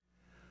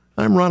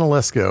I'm Ron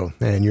Olesko,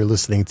 and you're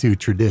listening to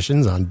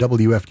Traditions on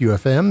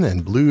WFUFM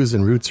and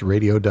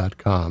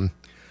bluesandrootsradio.com.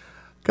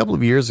 A couple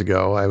of years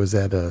ago, I was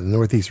at a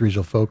Northeast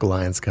Regional Folk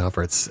Alliance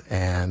conference,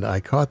 and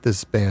I caught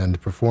this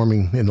band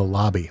performing in the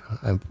lobby.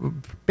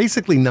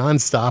 Basically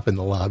nonstop in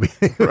the lobby.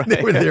 Right.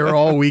 They were there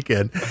all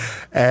weekend,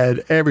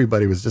 and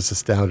everybody was just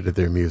astounded at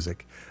their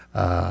music.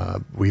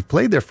 We've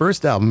played their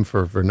first album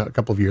for a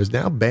couple of years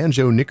now,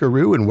 Banjo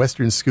Nickaru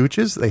Western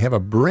Scooches. They have a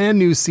brand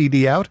new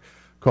CD out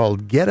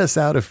called Us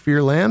Out of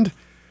Fearland,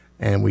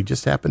 and we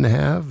just happen to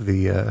have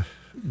the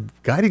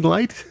guiding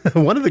light,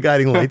 one of the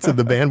guiding lights of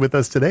the band with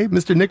us today,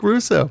 Mr. Nick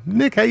Russo.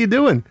 Nick, how you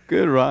doing?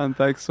 Good, Ron.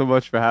 Thanks so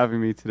much for having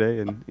me today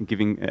and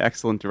giving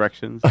excellent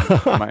directions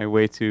on my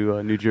way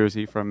to New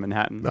Jersey from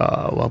Manhattan.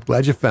 Well, I'm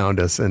glad you found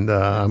us, and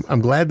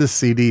I'm glad this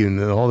CD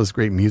and all this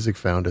great music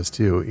found us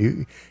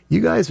too. You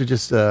guys are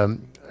just,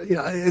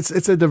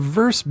 it's a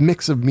diverse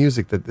mix of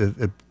music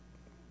that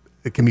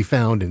can be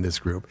found in this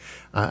group.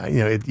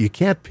 You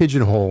can't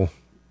pigeonhole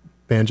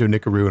Banjo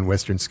Nickaru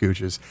Western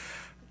Scooches.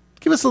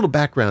 Give us a little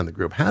background on the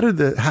group. How did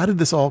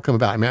this all come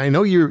about? I mean, I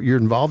know you're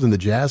involved in the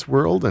jazz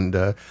world, and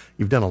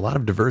you've done a lot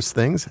of diverse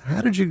things.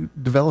 How did you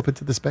develop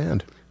into this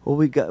band? Well,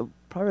 we got,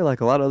 probably like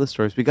a lot of other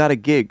stories, we got a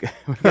gig.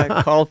 We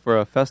got called for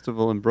a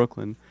festival in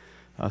Brooklyn,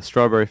 a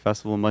Strawberry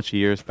Festival, much of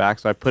years back.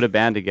 So I put a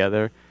band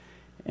together,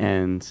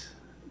 and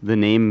the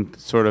name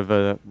sort of,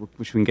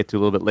 which we can get to a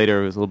little bit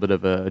later, was a little bit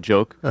of a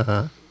joke.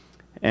 Uh-huh.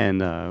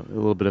 And a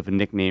little bit of a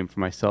nickname for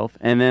myself.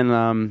 And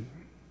then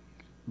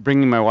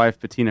bringing my wife,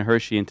 Bettina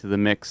Hershey, into the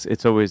mix,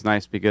 it's always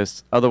nice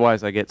because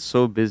otherwise I get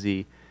so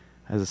busy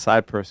as a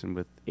side person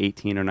with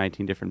 18 or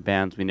 19 different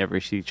bands, we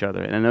never see each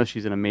other. And I know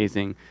she's an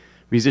amazing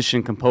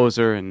musician,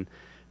 composer,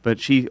 but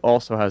she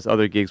also has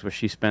other gigs where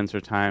she spends her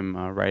time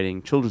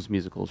writing children's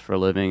musicals for a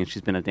living. And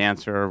she's been a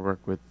dancer,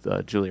 worked with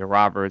Julia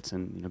Roberts,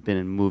 and been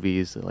in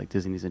movies like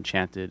Disney's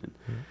Enchanted. And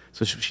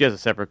so she has a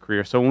separate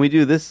career. So when we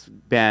do this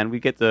band,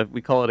 we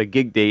call it a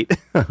gig date.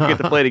 We get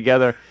to play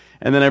together.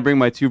 And then I bring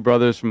my two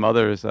brothers from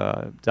others,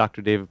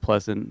 Dr. David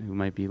Pleasant, who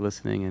might be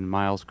listening, and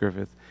Miles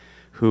Griffith,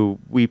 who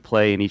we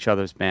play in each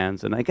other's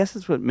bands. And I guess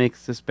it's what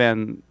makes this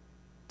band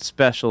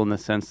special in the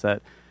sense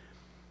that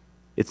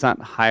it's not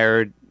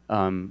hired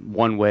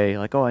one way,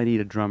 like, oh, I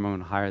need a drummer, I'm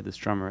going to hire this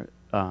drummer,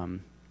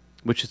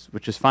 which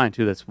is fine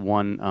too. That's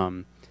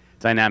one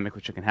dynamic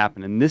which can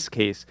happen. In this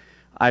case,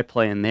 I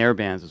play in their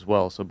bands as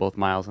well, so both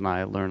Miles and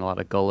I learn a lot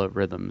of gullah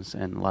rhythms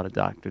and a lot of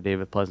Dr.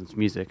 David Pleasant's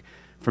music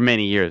for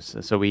many years.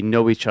 So we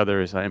know each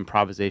other's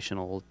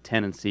improvisational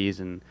tendencies,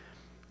 and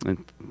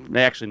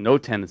they actually no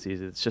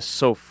tendencies. It's just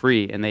so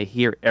free, and they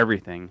hear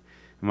everything.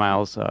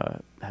 Miles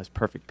has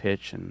perfect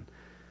pitch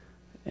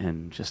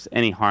and just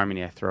any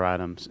harmony I throw at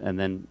him, and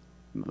then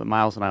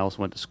Miles and I also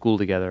went to school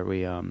together. We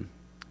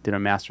did our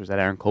masters at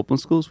Aaron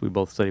Copland Schools. We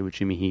both studied with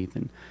Jimmy Heath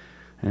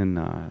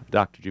and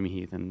Dr. Jimmy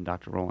Heath and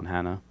Dr. Roland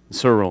Hanna,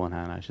 Sir Roland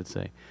Hanna, I should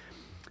say.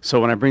 So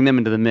when I bring them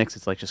into the mix,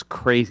 it's like just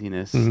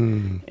craziness,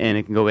 and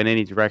it can go in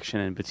any direction.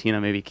 And Bettina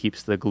maybe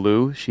keeps the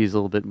glue. She's a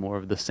little bit more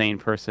of the sane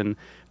person,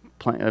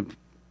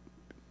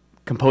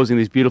 composing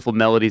these beautiful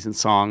melodies and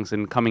songs,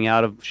 and coming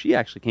out of. She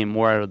actually came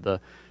more out of the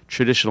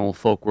traditional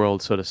folk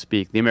world, so to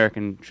speak, the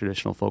American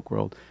traditional folk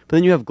world. But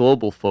then you have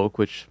global folk,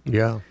 which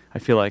I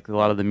feel like a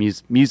lot of the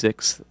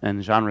musics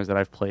and genres that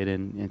I've played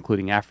in,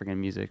 including African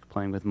music,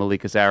 playing with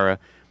Malika Zara,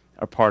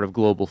 are part of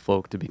global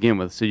folk to begin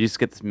with. So you just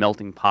get this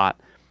melting pot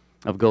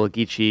of Gullah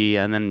Geechee,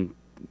 and then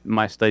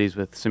my studies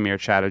with Samir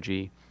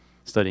Chatterjee,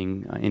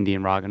 studying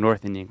Indian raga,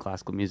 North Indian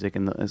classical music,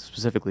 and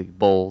specifically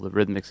bowl, the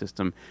rhythmic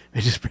system.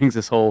 It just brings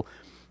this whole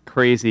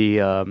crazy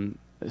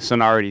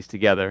sonorities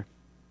together.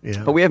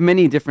 Yeah. But we have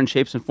many different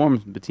shapes and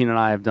forms. Bettina and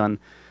I have done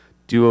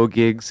duo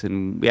gigs,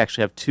 and we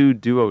actually have 2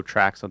 duo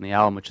tracks on the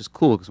album, which is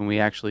cool because when we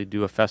actually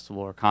do a festival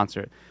or a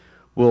concert,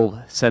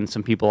 we'll send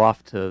some people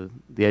off to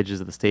the edges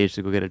of the stage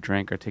to go get a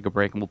drink or take a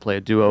break, and we'll play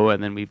a duo.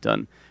 And then we've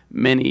done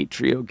many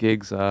trio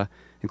gigs,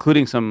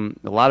 including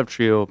a lot of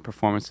trio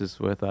performances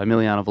with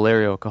Emiliano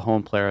Valerio, a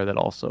cajon player that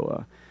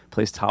also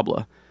plays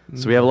tabla.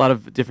 So we have a lot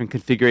of different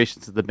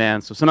configurations of the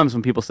band. So sometimes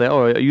when people say,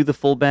 "Oh, are you the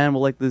full band?"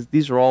 Well, like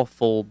these are all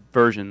full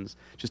versions,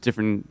 just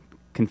different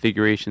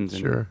configurations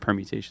and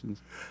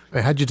permutations.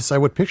 How'd you decide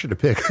what picture to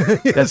pick?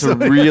 That's a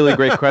really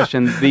great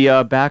question.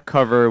 The back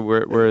cover,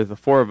 where the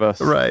 4 of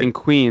us in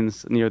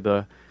Queens near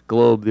the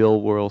Globe, the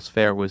old World's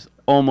Fair, was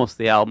almost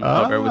the album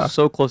cover. It was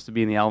so close to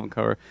being the album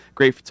cover.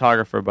 Great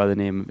photographer by the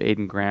name of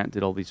Aidan Grant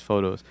did all these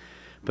photos.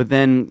 But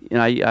then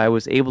I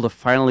was able to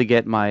finally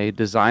get my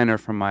designer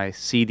from my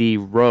CD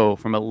row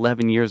from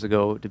 11 years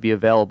ago to be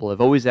available.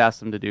 I've always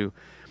asked him to do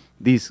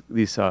these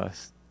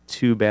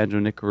 2 Banjo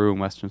Nickaru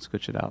Western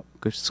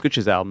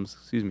Scooches albums,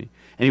 and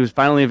he was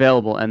finally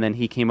available. And then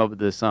he came up with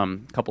this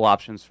couple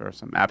options for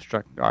some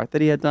abstract art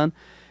that he had done,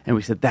 and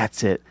we said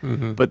that's it.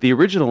 But the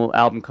original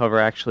album cover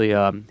actually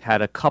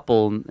had a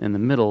couple in the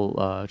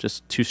middle,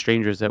 just 2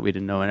 strangers that we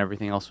didn't know, and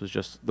everything else was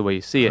just the way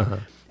you see it.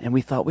 And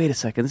we thought, wait a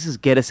second, this is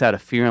Get Us Out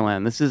of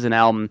Fearland. This is an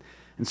album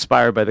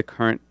inspired by the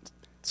current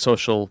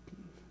social,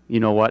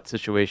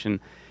 situation.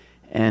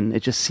 and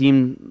it just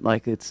seemed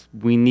like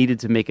we needed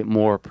to make it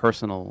more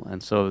personal.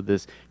 And so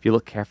if you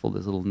look careful,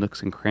 there's little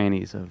nooks and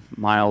crannies of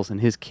Miles and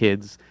his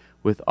kids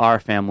with our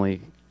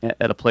family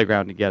at a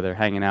playground together,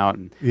 hanging out,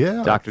 and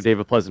Dr.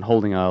 David Pleasant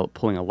pulling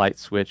a light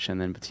switch,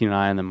 and then Bettina and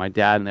I, and then my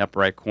dad in the upper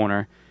right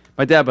corner.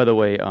 My dad, by the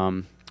way,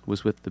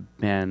 was with the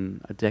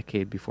band a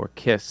decade before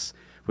Kiss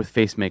with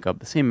face makeup,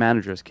 the same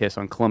manager as Kiss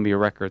on Columbia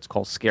Records,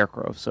 called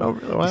Scarecrow. So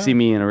you see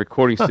me in a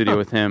recording studio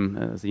with him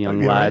as a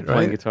young lad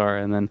playing guitar,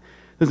 and then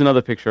there's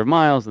another picture of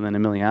Miles, and then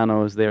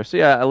Emiliano is there. So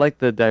yeah, I like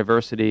the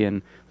diversity,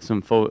 and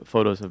some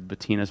photos of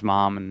Bettina's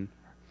mom and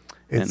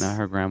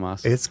her grandma.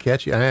 It's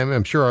catchy.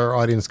 I'm sure our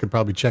audience could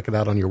probably check it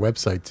out on your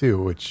website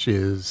too, which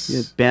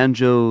is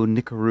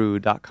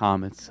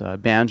banjonickaru.com. It's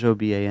banjo,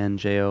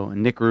 Banjo,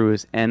 and Nickaru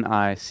is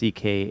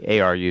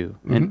Nickaru.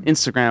 And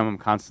Instagram, I'm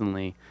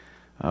constantly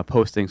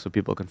posting so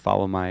people can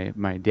follow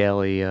my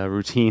daily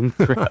routine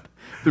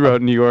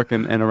throughout New York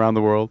and around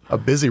the world. A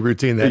busy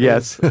routine, that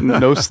yes,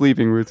 no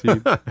sleeping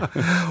routine.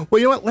 Well,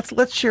 you know what?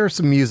 Let's share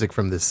some music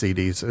from this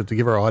CD to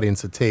give our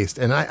audience a taste.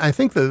 And I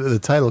think the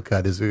title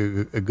cut is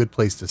a good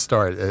place to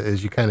start.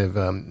 As you kind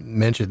of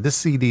mentioned, this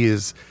CD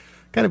is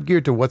kind of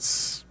geared to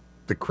what's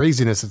the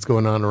craziness that's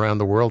going on around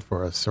the world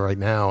for us right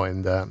now.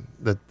 And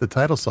the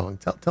title song,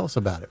 tell us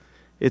about it.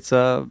 It's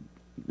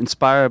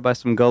inspired by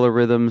some gullah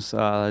rhythms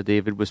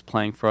David was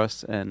playing for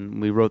us,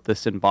 and we wrote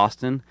this in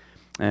Boston.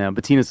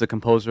 Bettina's the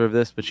composer of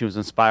this, but she was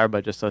inspired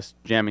by just us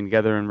jamming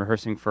together and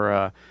rehearsing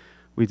for,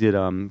 we did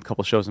a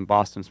couple shows in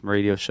Boston, some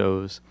radio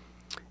shows,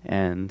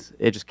 and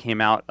it just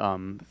came out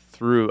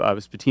through, it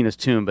was Bettina's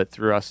tune, but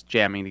through us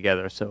jamming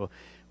together. So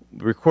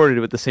we recorded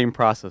it with the same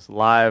process,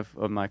 live.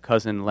 My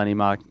cousin Lenny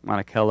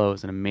Monticello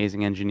is an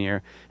amazing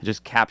engineer, and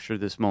just captured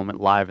this moment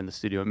live in the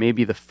studio. It may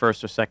be the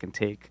first or second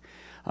take.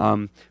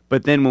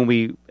 But then when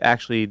we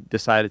actually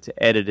decided to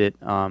edit it,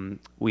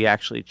 we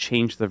actually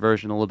changed the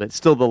version a little bit.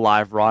 Still the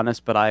live rawness,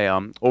 but I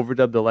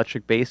overdubbed the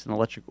electric bass and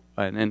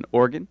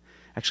organ,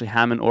 actually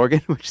Hammond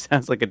organ, which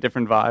sounds like a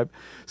different vibe.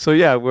 So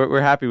yeah,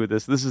 we're happy with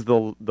this. This is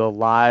the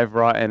live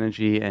raw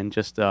energy, and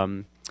just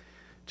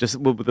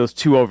with those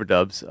two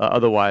overdubs.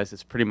 Otherwise,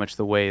 it's pretty much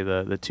the way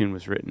the tune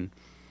was written.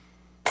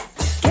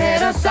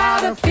 Get us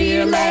out of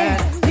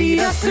Fearland, lead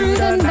us through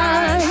the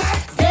night.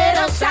 Get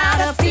us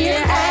out of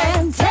fear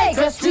and take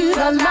us to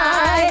the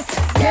light.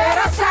 Get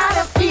us out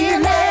of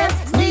Fearland,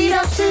 lead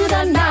us to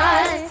the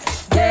night.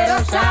 Get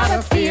us out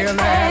of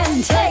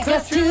Fearland, take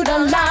us to the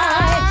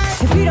light.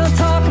 If we don't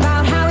talk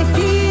about how we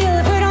feel,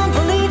 if we don't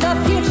believe the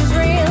future's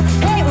real,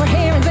 hey, we're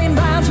here and been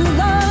bound too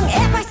long.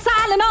 If we're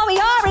silent, all we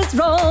are is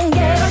wrong.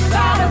 Get us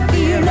out of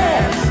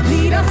Fearland,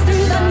 lead us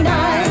through the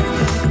night.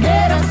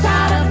 Get us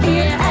out of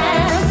fear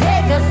and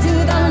take us to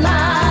the light.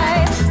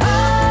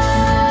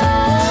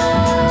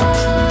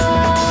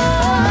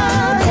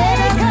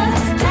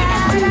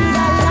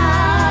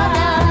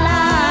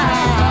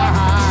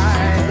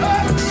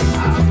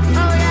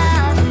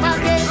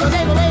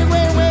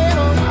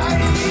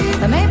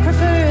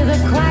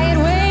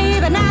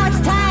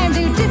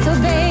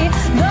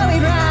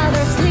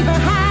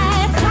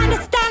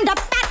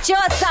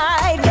 Your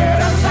side.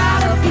 Get us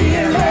out of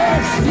fear,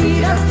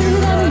 lead us through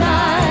the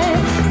night.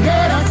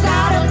 Get us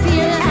out of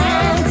fear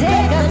and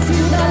take us to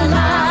the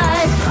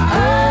light.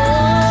 Oh,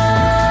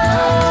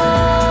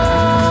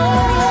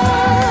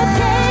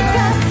 take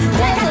us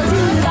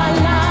to the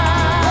light.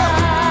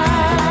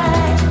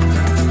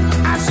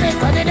 I said,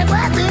 but in the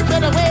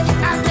way,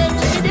 I said,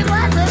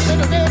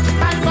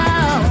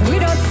 we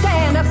don't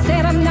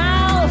stand up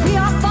now. If we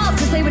are false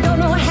to say we don't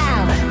know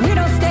how. We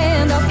don't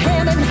stand up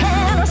hand in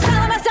hand or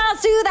selling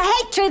ourselves to the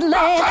hatred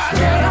land.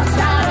 Get us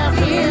out of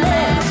here,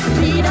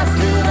 lead us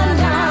through the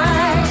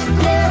night.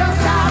 Get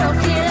us out of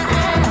here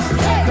and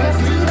take us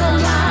to the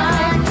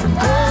light.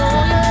 Oh,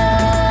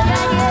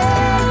 take us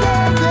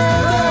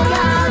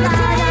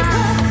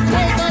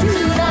to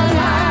the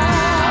light.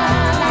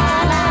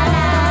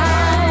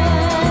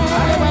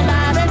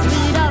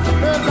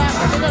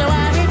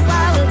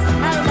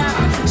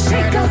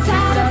 Shake us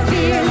out of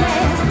fear,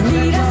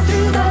 lead us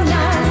through the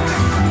night.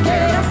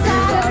 Get us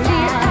out of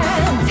here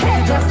and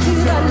take us to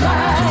the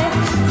light.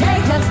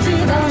 Take us to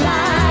the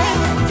light.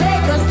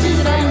 Take us to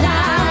the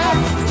light.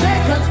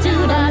 Take us to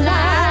the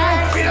light.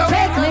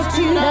 Take me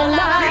to the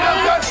light.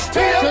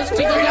 Take us to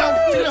the light. Take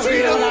us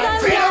to the light.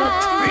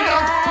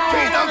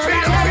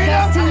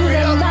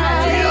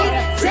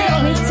 Take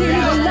me to the light. Take us to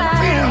the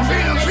light.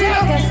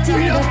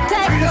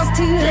 Take us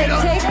to the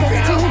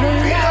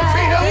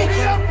light.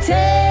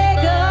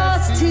 Take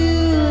us to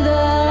the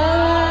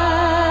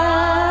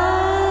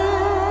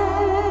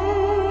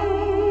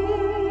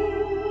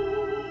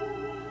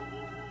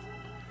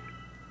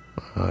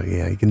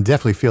Yeah, you can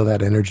definitely feel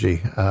that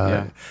energy.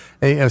 And,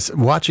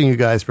 watching you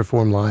guys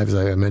perform live, as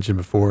I mentioned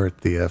before, at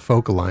the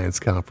Folk Alliance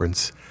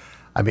conference,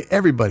 I mean,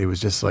 everybody was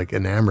just like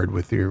enamored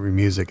with your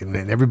music, and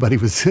everybody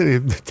was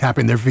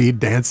tapping their feet,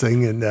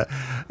 dancing, and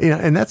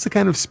and that's the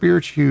kind of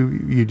spirit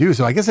you do.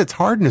 So I guess it's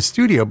hard in a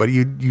studio, but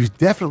you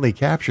definitely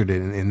captured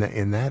it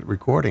in that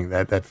recording,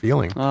 that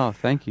feeling. Oh,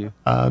 thank you.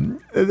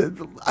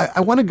 I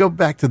want to go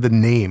back to the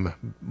name,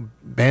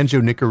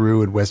 Banjo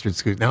Nickaru and Western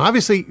Scooches. Now,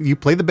 obviously, you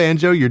play the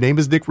banjo. Your name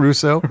is Nick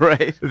Russo.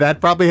 Right. That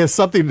probably has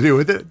something to do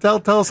with it.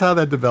 Tell us how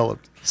that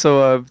developed.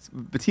 So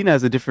Bettina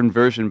has a different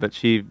version, but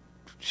she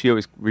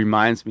always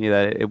reminds me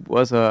that it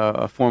was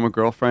a former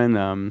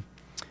girlfriend.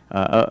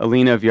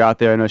 Alina, if you're out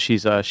there, I know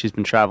she's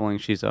been traveling.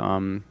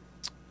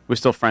 We're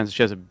still friends.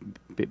 She has a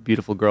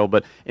beautiful girl,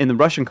 but in the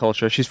Russian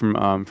culture, she's from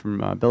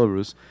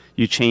Belarus.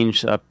 You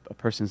change a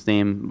person's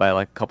name by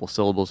like a couple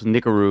syllables.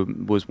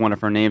 Nickaru was one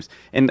of her names,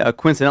 and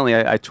coincidentally,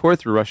 I toured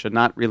through Russia,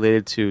 not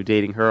related to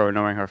dating her or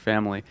knowing her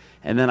family.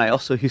 And then I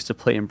also used to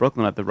play in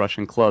Brooklyn at the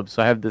Russian club,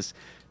 so I have this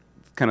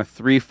kind of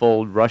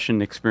threefold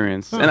Russian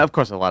experience, and of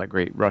course, a lot of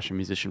great Russian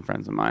musician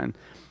friends of mine.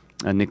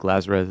 Nick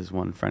Lazarus is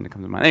one friend that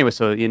comes to mind. Anyway,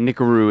 so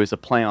Nickaru is a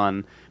play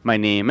on my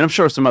name, and I'm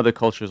sure some other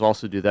cultures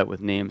also do that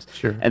with names.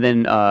 Sure. And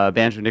then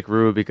Banjo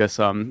Nickaru, because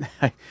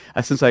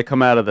since I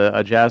come out of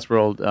the jazz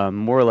world,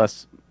 more or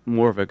less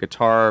more of a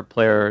guitar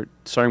player,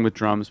 starting with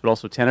drums, but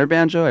also tenor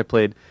banjo. I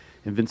played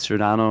in Vince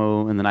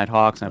Giordano and the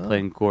Nighthawks, and I play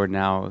in Gord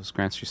now as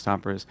Grand Street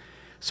Stompers.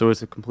 So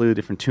it's a completely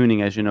different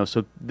tuning, as you know.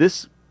 So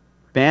this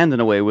band, in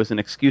a way, was an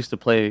excuse to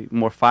play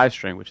more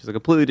five-string, which is a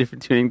completely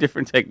different tuning,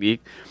 different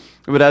technique.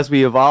 But as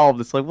we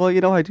evolved, it's like, well,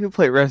 I do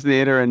play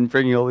resonator and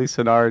bringing all these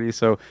sonorities.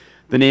 So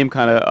the name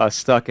kind of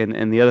stuck.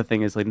 And the other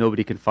thing is, like,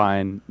 nobody can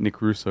find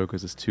Nick Russo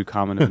because it's too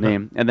common of a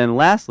name. And then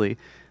lastly,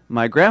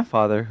 my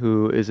grandfather,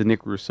 who is a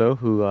Nick Russo,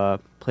 who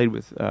played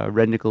with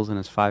Red Nichols and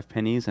his Five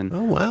Pennies, and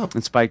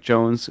and Spike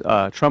Jones,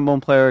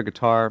 trombone player,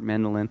 guitar,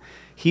 mandolin.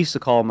 He used to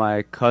call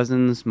my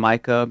cousins,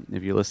 Micah,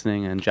 if you're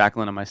listening, and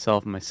Jacqueline and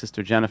myself and my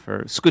sister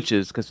Jennifer,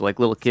 Scooches, because we're like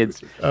little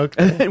kids.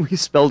 Okay. And we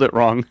spelled it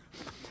wrong.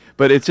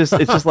 But it's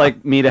just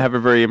like me to have a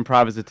very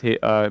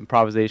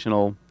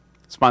improvisational,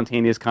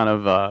 spontaneous kind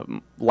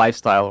of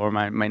lifestyle, or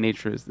my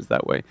nature is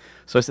that way.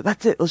 So I said,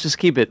 that's it, let's just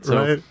keep it.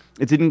 So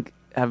it didn't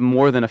have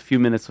more than a few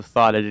minutes of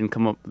thought. I didn't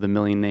come up with a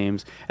million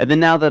names. And then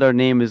now that our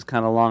name is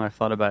kind of long, I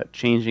thought about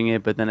changing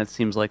it, but then it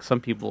seems like some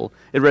people,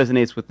 it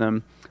resonates with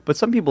them. But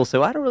some people say,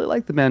 well, I don't really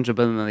like the banjo,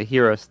 but then they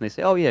hear us and they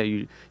say, oh, yeah,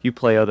 you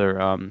play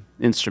other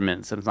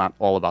instruments, and it's not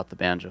all about the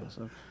banjo.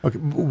 So. Okay,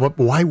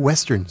 why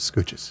Western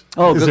Scooches?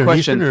 Oh, good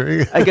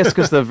question. I guess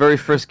because the very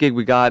first gig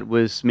we got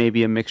was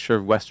maybe a mixture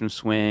of Western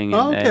swing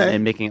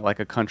and making it like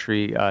a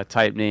country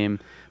type name.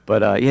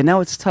 But now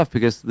it's tough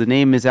because the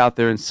name is out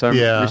there in some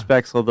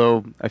respects,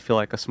 although I feel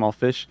like a small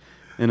fish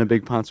in a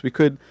big pond. So we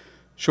could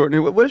shorten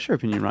it. What is your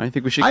opinion, Ron? You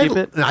think we should keep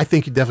it? I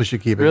think you definitely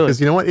should keep it. Really? Because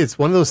you know what? It's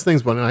one of those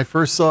things, when I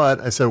first saw it,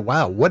 I said,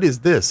 wow, what is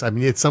this? I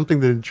mean, it's something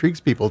that intrigues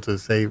people to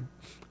say,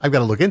 I've got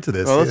to look into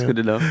this. Oh, that's good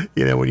to know.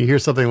 When you hear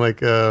something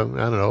like, I don't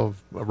know,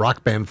 a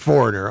rock band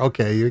Foreigner,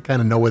 okay, you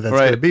kind of know what that's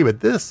going to be.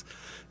 But this,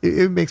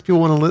 it makes people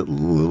want to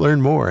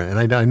learn more.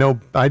 And I know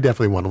I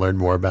definitely want to learn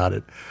more about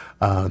it.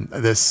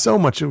 There's so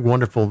much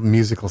wonderful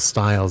musical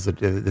styles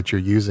that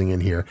you're using in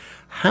here.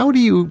 How do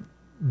you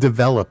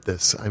develop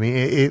this? I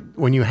mean,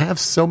 when you have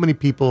so many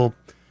people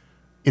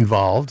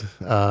involved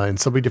in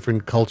so many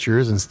different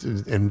cultures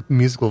and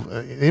musical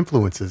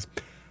influences,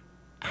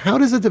 how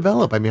does it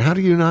develop? I mean, how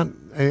do you not?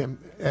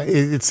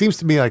 It seems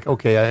to me like,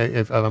 okay,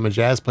 if I'm a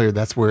jazz player,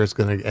 that's where it's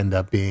going to end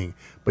up being.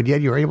 But yet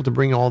you're able to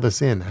bring all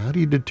this in. How do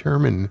you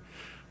determine?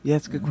 Yeah,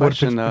 it's a good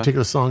question. What a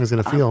particular song is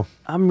going to feel?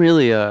 I'm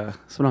really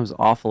sometimes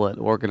awful at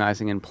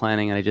organizing and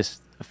planning, and I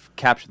just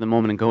capture the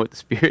moment and go with the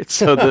spirit.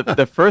 So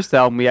the first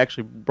album, we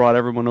actually brought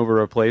everyone over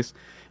to a place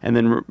and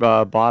then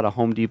bought a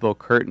Home Depot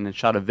curtain and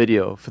shot a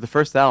video for the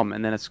first album,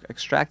 and then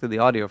extracted the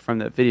audio from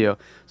that video.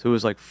 So it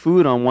was like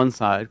food on one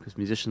side, because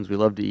musicians, we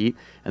love to eat,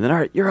 and then, all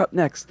right, you're up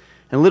next.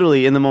 And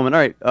literally in the moment,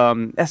 all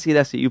right,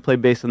 Essie, you play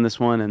bass on this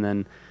one, and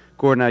then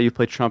Gordon, now you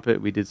play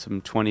trumpet. We did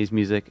some 20s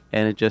music,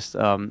 and it just,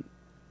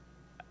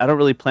 I don't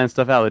really plan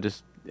stuff out.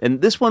 And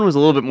this one was a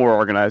little bit more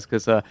organized,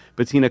 because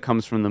Bettina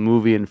comes from the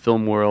movie and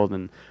film world,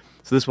 and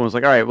so this one was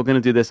like, all right, we're going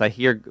to do this. I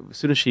hear, as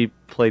soon as she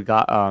played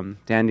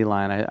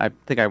Dandelion, I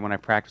think when I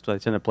practiced, I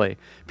tend to play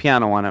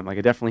piano on it. Like,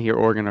 I definitely hear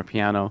organ or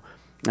piano,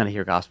 and I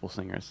hear gospel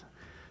singers.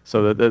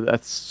 So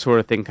that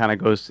sort of thing kind of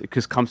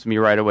comes to me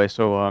right away.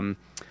 So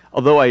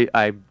although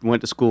I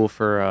went to school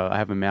I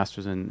have a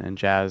master's in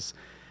jazz,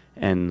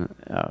 and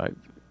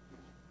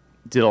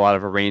did a lot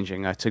of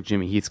arranging. I took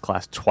Jimmy Heath's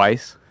class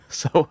twice.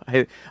 So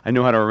I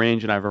know how to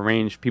arrange, and I've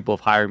arranged. People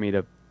have hired me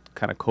to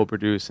kind of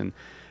co-produce,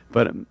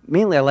 but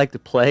mainly I like to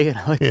play and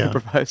I like to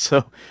improvise.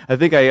 So I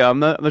think I'm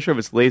not sure if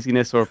it's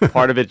laziness or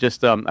part of it.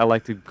 Just I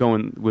like to go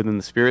within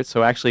the spirit.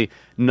 So actually,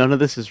 none of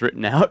this is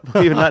written out.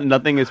 Believe it or not,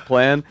 nothing is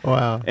planned.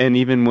 Wow! And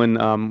even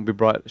when we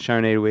brought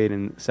Sharon Wade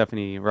and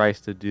Stephanie Rice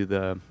to do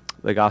the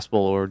gospel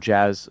or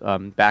jazz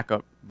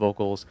backup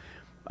vocals,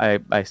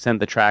 I sent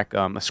the track,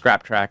 a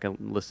scrap track,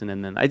 and listened,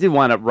 and then I did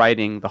wind up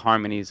writing the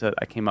harmonies that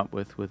I came up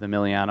with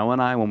Emiliano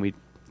and I when we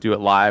do it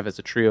live as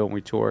a trio and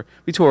we tour.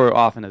 We tour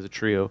often as a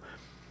trio.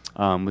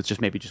 with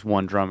just maybe just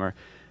one drummer.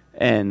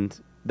 And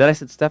then I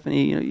said,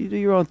 Stephanie, you do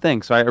your own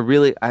thing. So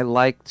I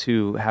like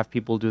to have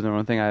people do their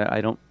own thing.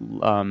 I don't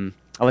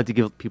I like to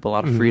give people a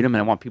lot of freedom,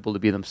 and I want people to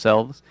be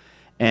themselves.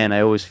 And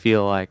I always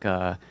feel like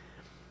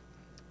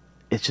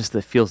it's just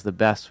that feels the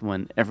best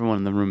when everyone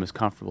in the room is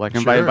comfortable. Like,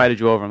 if I invited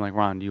you over, I'm like,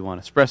 Ron, do you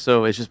want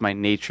espresso? It's just my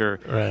nature.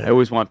 Right. I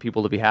always want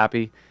people to be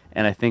happy,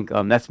 and I think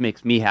that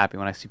makes me happy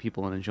when I see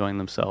people enjoying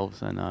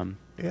themselves. And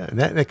yeah, and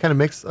that kind of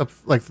makes up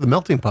like the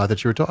melting pot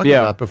that you were talking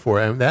about before.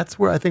 And that's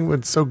where I think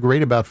what's so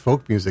great about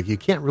folk music. You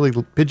can't really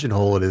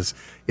pigeonhole it as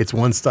it's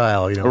one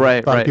style.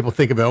 Right, a lot of people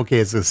think of it, okay,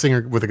 it's a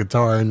singer with a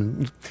guitar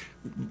and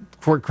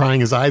crying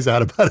his eyes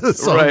out about a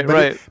song.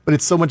 Right. But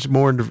it's so much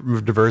more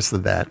diverse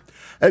than that.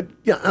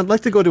 I'd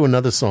like to go to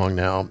another song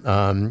now.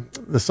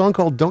 The song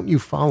called "Don't You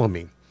Follow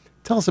Me."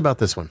 Tell us about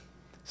this one.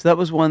 So that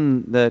was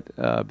one that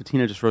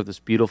Bettina just wrote this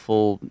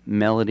beautiful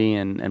melody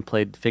and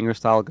played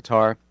fingerstyle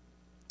guitar.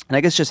 And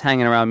I guess just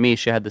hanging around me,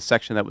 she had this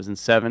section that was in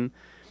 7.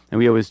 And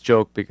we always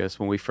joke because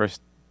when we first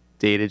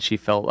dated, she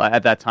felt,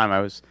 at that time I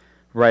was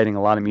writing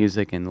a lot of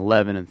music in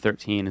 11 and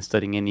 13 and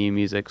studying Indian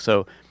music.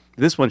 So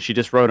this one she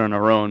just wrote on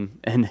her own,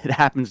 and it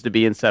happens to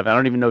be in 7. I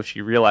don't even know if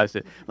she realized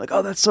it. I'm like,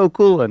 oh, that's so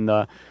cool. And,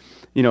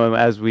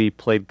 as we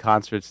played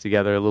concerts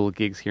together, little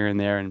gigs here and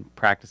there and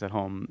practice at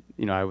home,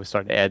 I would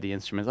start to add the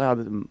instruments. Oh,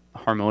 the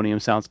harmonium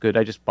sounds good.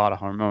 I just bought a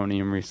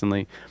harmonium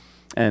recently.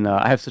 And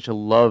I have such a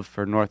love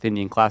for North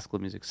Indian classical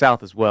music,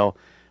 South as well,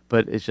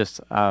 but it's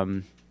just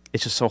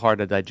so hard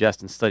to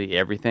digest and study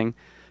everything,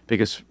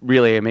 because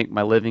really I make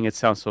my living. It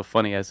sounds so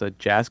funny as a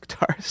jazz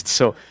guitarist,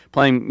 so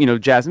playing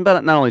jazz,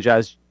 but not only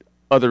jazz,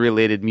 other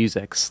related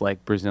musics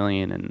like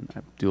Brazilian, and I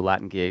do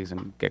Latin gigs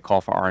and get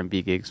called for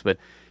R&B gigs. But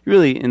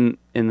really in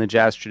the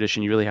jazz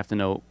tradition, you really have to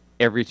know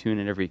every tune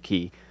and every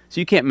key, so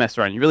you can't mess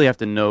around. You really have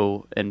to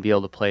know and be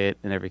able to play it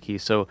in every key.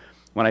 So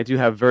when I do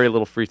have very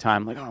little free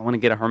time, I want to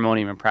get a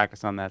harmonium and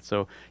practice on that.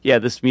 So yeah,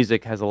 this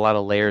music has a lot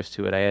of layers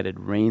to it. I added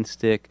rain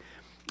stick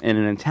and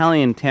an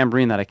Italian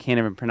tambourine that I can't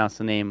even pronounce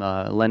the name.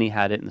 Lenny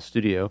had it in the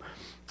studio,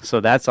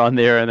 so that's on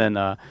there. And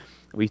then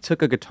we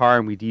took a guitar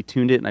and we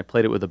detuned it, and I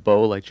played it with a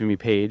bow like Jimmy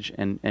Page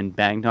and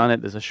banged on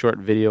it. There's a short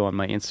video on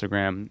my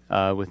Instagram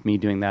with me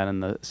doing that in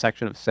the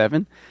section of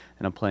 7.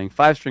 And I'm playing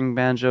 5-string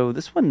banjo.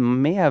 This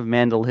one may have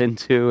mandolin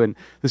too, and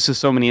there's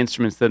just so many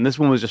instruments. Then this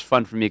one was just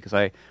fun for me because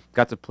I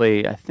got to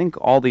play, I think,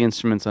 all the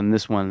instruments on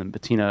this one. And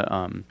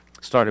Bettina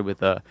started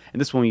with and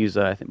this one we use,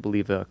 I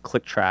believe, a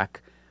click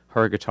track,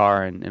 her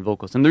guitar and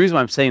vocals. And the reason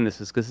why I'm saying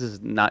this is because this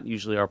is not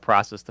usually our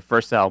process. The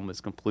first album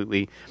was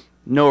completely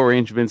no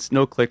arrangements,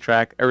 no click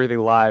track, everything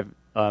live.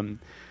 And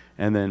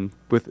then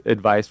with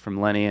advice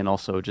from Lenny, and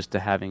also just to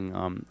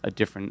having a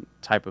different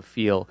type of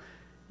feel.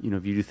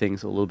 If you do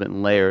things a little bit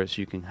in layers,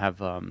 you can have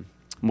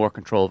more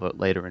control of it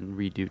later and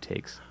redo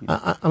takes.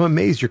 I'm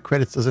amazed your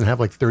credits doesn't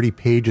have like 30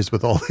 pages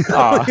with all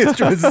the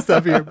instruments and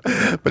stuff here,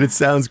 but it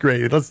sounds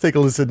great. Let's take a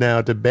listen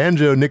now to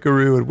Banjo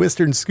Nickaru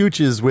Western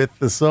Scooches with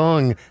the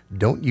song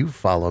 "Don't You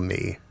Follow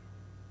Me."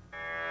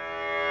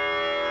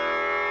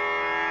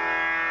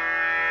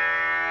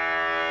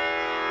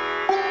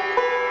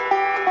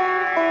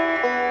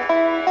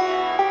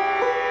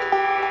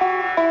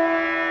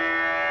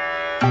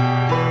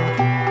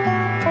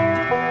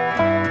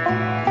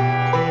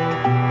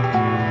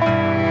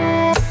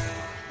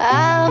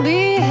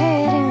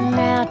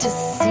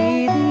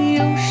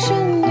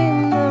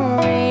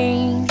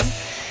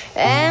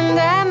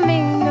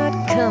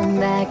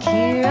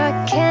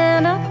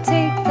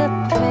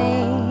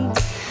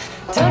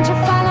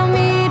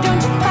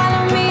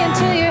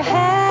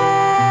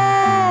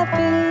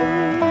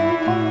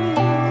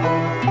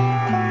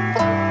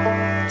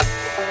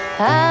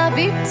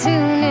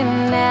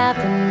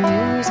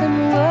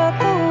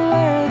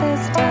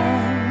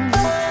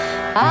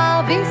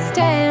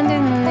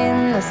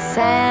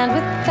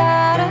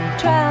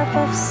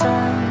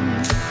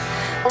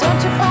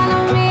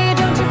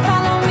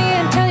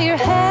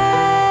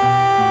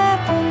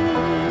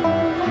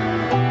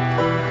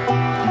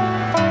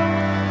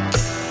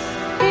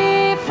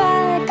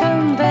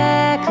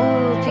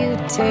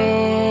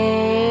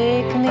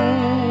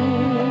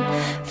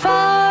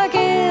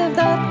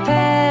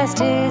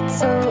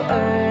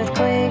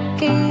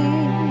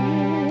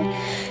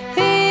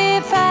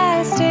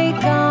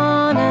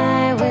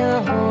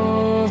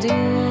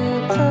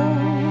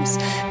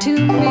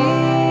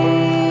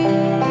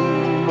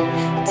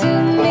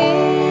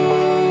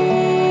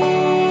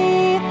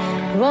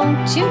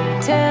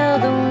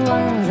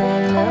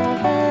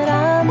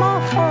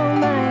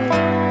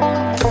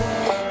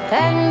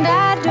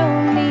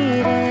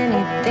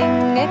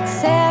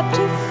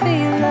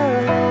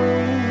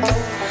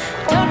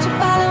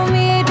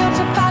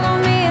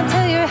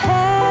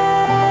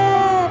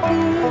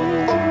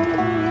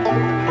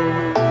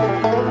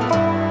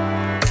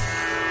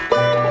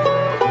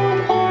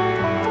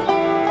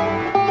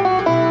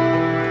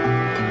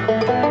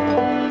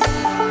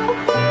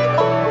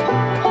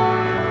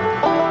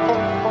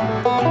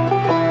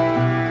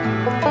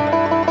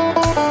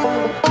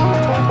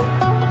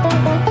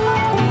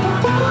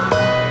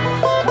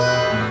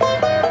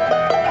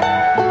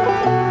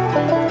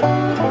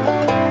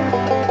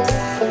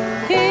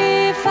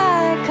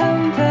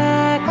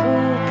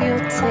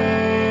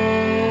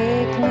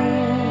 take me.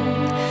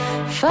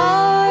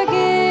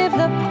 Forgive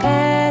the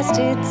past,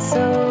 it's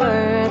so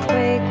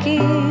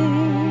earthquaking.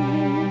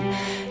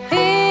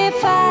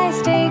 If I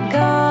stay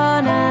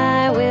gone,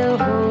 I will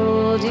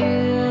hold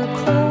you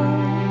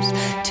close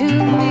to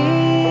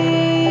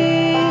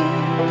me,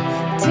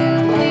 to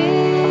me.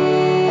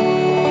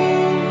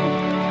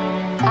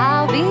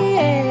 I'll be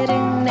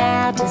heading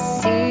out to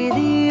see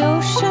the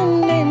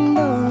ocean in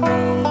the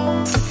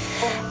rain,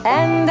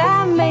 and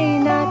I may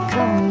not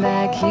come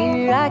back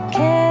here. I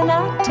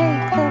cannot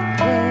take the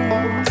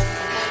pain.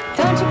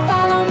 Don't you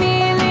follow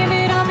me, leave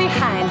it all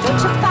behind.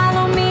 Don't you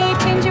follow me,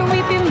 change your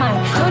weeping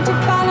mind. Don't you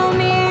follow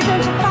me,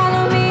 don't you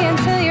follow me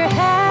until you're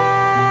happy.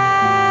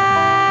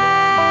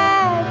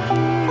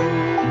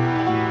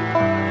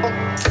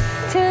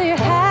 Till you're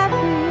happy.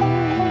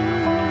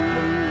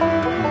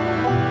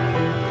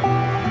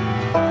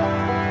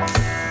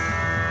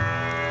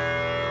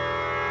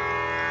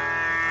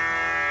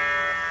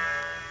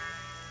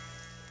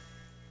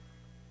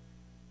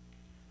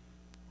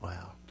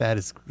 Wow, that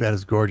is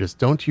gorgeous.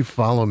 Don't You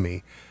Follow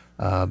Me.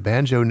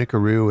 Banjo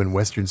Nickaru and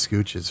Western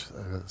Scooches,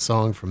 a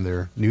song from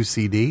their new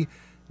CD,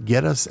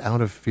 Get Us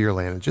Out of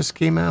Fearland. It just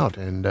came out,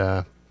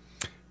 and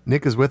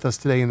Nick is with us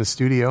today in the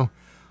studio.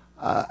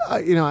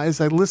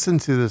 As I listen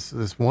to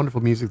this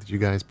wonderful music that you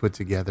guys put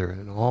together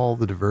and all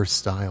the diverse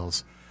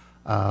styles,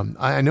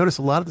 I noticed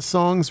a lot of the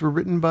songs were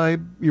written by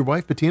your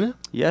wife, Bettina.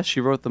 Yes, she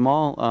wrote them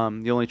all.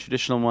 The only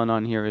traditional one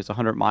on here is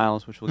 100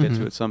 Miles, which we'll get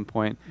to at some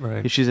point.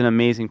 Right. She's an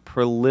amazing,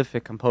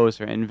 prolific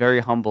composer and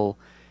very humble.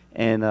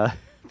 And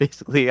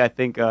basically, I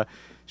think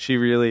she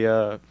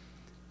really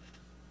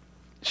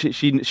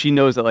she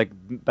knows that, like,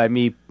 by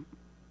me,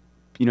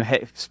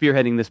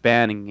 spearheading this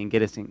band and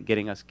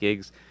getting us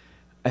gigs,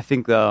 I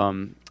think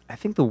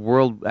the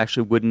world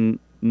actually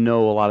wouldn't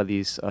know a lot of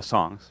these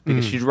songs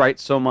because she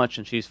writes so much,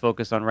 and she's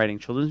focused on writing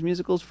children's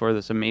musicals for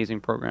this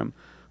amazing program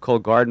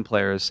called Garden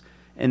Players,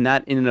 and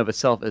that in and of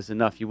itself is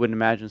enough. You wouldn't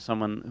imagine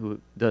someone who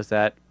does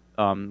that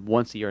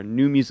once a year, a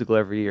new musical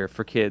every year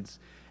for kids,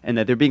 and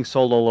that they're being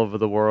sold all over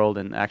the world.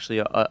 And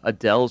actually,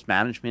 Adele's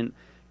management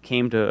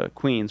came to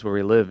Queens, where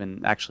we live,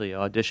 and actually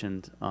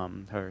auditioned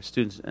her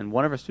students, and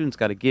one of her students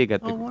got a gig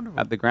at the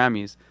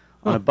Grammys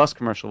on a bus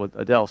commercial with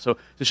Adele. So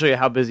to show you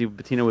how busy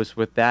Bettina was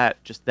with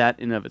that, just that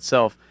in and of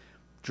itself,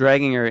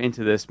 dragging her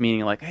into this,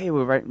 meaning like, hey,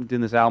 we're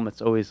doing this album.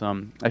 It's always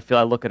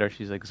I look at her,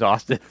 she's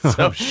exhausted.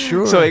 So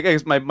Sure. So I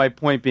guess my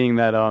point being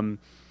that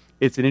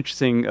it's an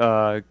interesting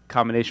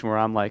combination where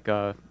I'm like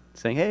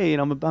saying, hey,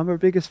 I'm her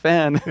biggest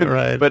fan.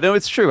 Right. But no,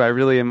 it's true. I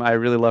really am. I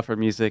really love her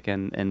music,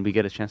 and we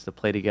get a chance to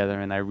play together,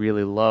 and I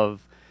really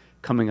love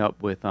coming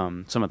up with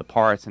some of the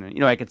parts.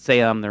 And I could say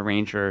I'm the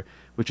arranger,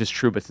 which is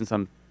true, but since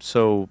I'm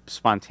so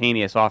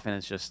spontaneous, often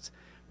it's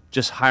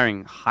just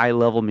hiring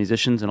high-level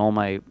musicians,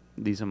 and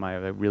these are my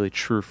really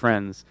true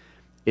friends.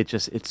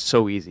 It's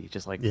so easy.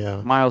 Just like,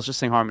 Miles, just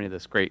sing harmony of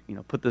this. Great.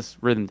 Put this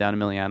rhythm down to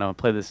Emiliano,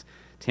 play this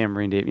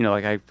tambourine, Dave.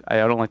 I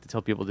don't like to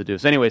tell people to do.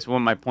 So anyways,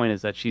 my point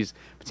is that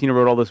Bettina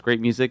wrote all this great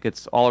music.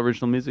 It's all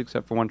original music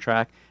except for one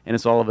track, and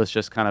it's all of us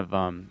just kind of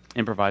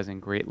improvising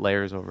great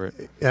layers over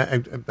it. Yeah,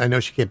 I know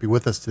she can't be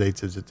with us today,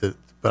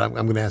 but I'm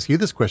going to ask you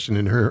this question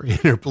in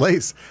her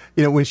place.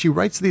 When she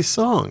writes these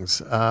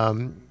songs,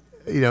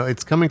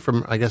 it's coming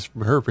from, I guess,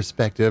 from her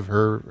perspective,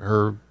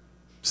 her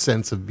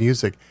sense of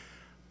music.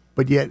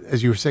 But yet,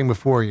 as you were saying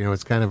before,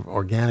 it's kind of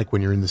organic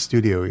when you're in the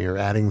studio. You're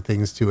adding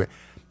things to it.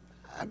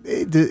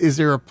 Is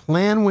there a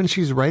plan when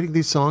she's writing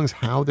these songs,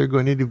 how they're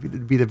going to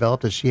be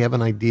developed? Does she have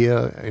an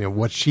idea,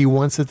 what she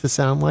wants it to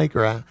sound like?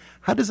 Or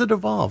how does it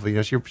evolve?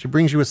 She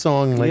brings you a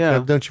song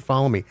like Don't You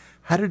Follow Me.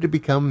 How did it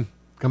become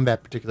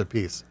that particular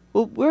piece?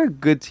 Well, we're a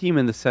good team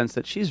in the sense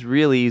that she's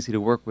really easy to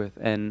work with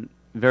and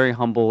very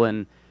humble.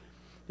 And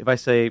if I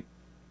say,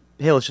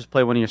 hey, let's just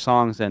play one of your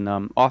songs, and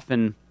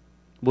often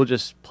we'll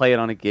just play it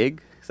on a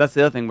gig. So that's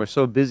the other thing. We're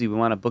so busy, we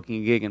want to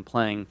booking a gig and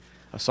playing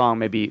a song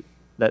maybe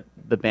that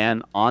the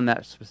band on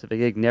that specific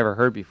gig never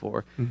heard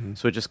before. Mm-hmm.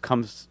 So it just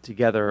comes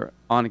together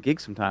on a gig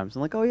sometimes.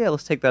 And like, oh yeah,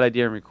 let's take that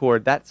idea and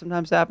record. That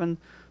sometimes happens.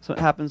 So it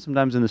happens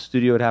sometimes in the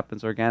studio. It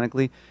happens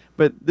organically.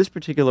 But this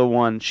particular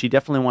one, she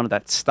definitely wanted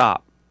that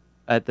stop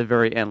at the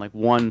very end, like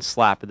one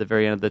slap at the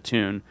very end of the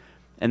tune,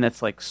 and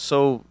that's like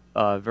so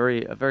a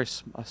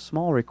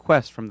small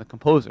request from the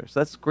composer. So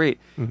that's great,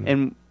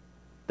 and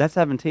that's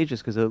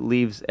advantageous because it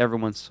leaves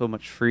everyone so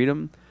much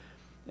freedom.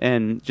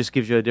 And just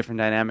gives you a different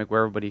dynamic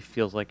where everybody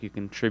feels like you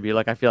contribute.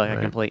 Like I feel like I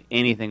can play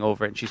anything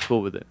over it, and she's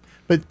cool with it.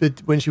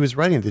 But when she was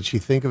writing, did she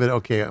think of it?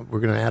 Okay, we're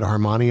going to add a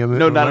harmonium.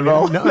 No, not at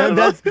all. No,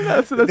 that's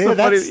so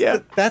funny. Yeah,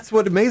 that's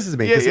what amazes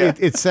me. Yeah.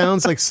 It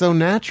sounds like so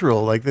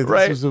natural. Like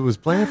this was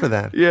planned for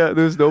that. Yeah,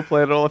 there's no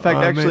plan at all. In fact,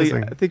 actually,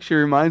 amazing. I think she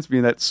reminds me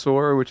of that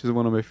Soar, which is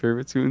one of my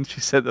favorite tunes. She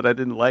said that I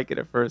didn't like it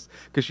at first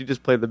because she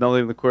just played the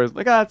melody in the chorus. I'm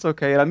like, it's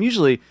okay. And I'm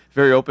usually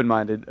very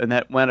open-minded, and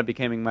that wound up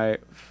becoming my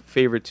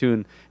favorite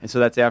tune. And so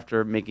that's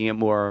after making it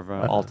more of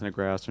alternate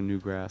grass or new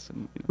grass.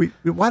 And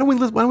why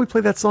don't we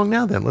play that song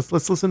now then? Let's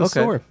listen to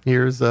Soar.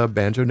 Here's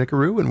Banjo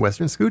Nickaru and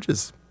Western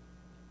Scooches.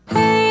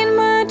 Ain't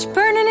much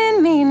burning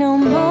in me no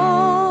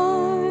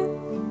more.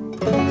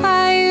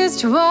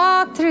 used to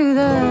walk through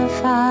the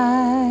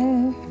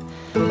fire.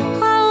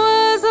 I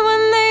was the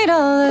one they'd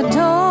all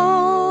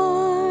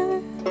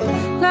adore.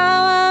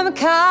 Now I'm a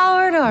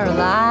coward or a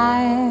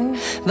liar,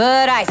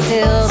 but I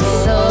still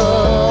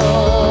soar.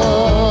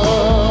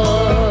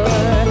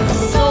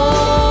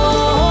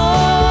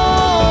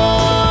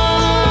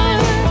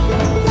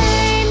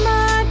 Ain't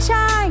much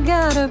I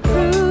gotta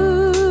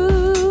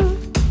prove,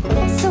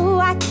 so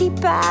I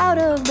keep out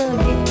of the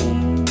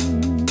game.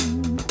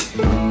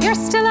 You're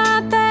still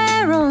out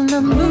there on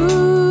the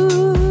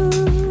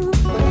move,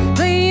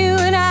 but you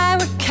and I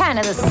were kind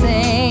of the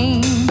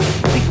same.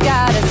 We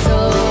gotta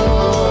soar,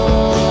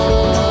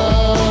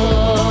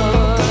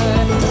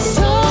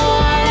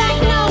 soar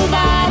like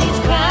nobody's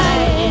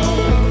crying,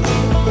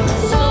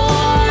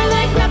 soar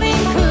like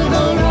nothing could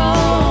go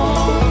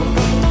wrong,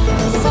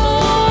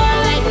 soar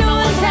like no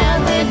one's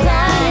out there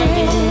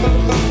dying,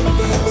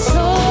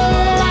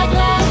 soar like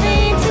life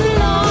ain't too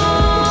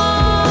long.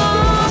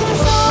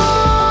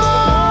 Soar,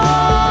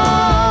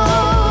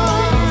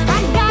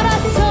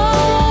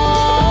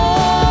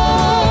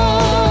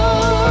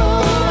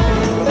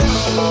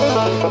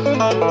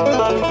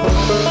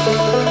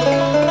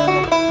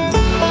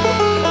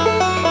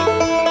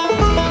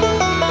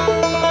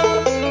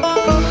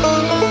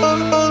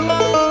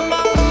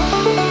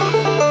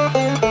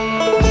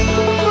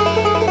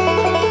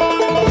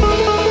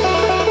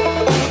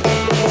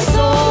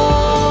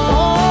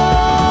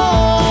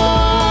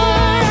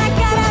 I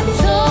gotta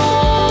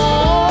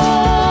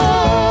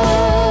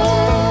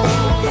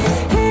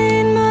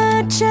ain't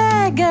much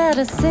I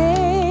gotta say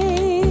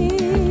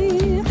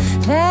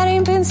that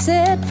ain't been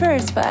said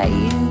first by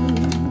you.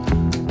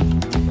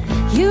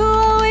 You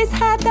always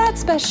had that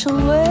special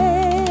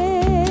way.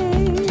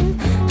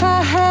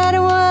 I had it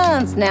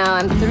once, now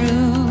I'm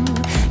through.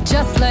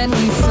 Just let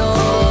me soar.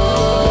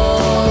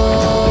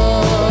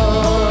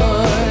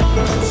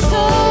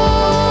 Soar,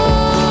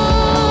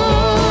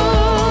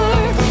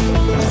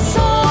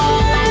 soar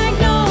like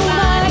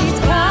nobody's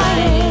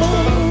crying,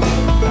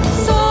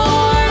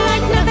 soar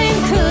like nothing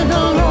could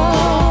go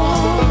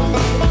wrong,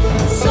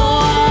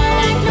 soar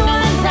like no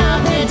one's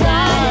out there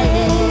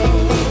dying,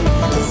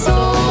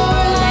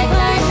 soar like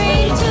life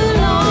ain't too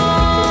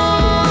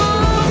long.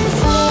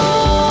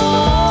 Soar,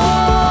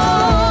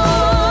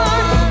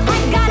 I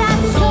gotta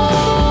soar.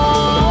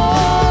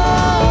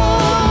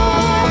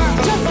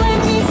 Just let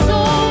me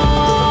soar.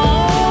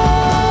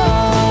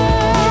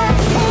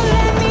 Oh,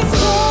 let me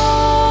soar.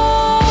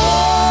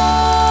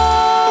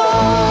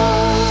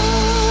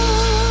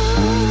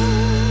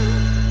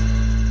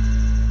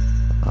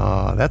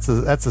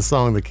 That's a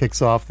song that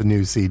kicks off the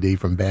new CD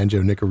from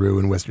Banjo Nickaru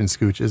and Western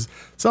Scooches.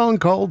 Song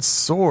called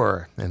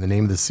 "Soar," and the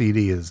name of the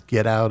CD is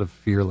 "Get Out of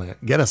Fearland."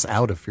 Get Us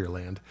Out of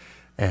Fearland.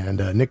 And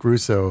Nick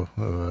Russo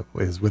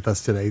is with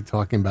us today,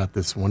 talking about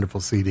this wonderful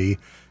CD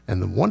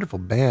and the wonderful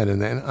band.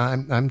 And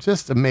I'm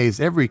just amazed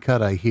every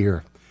cut I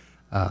hear.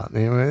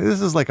 This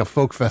is like a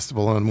folk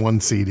festival on one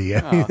CD.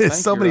 I mean, there's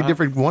so many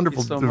different,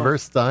 wonderful, so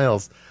diverse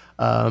styles.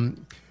 How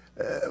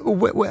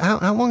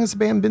long has the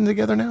band been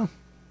together now?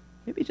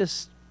 Maybe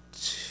just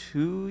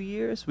 2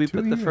 years. We 2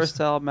 put the years. first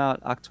album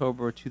out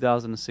October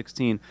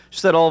 2016.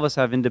 Just that all of us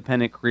have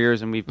independent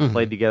careers and we've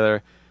played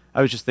together.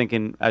 I was just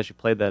thinking, as you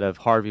played that, of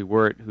Harvey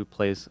Wirt, who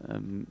plays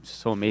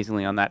so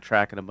amazingly on that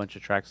track and a bunch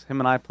of tracks.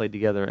 Him and I played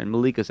together in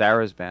Malika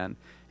Zara's band,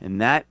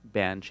 and that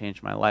band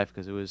changed my life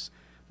because it was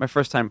my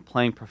first time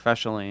playing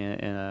professionally in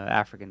an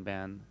African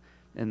band.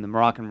 And the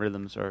Moroccan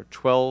rhythms are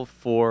 12,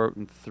 4,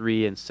 and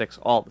 3, and 6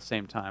 all at the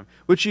same time,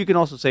 which you can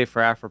also say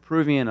for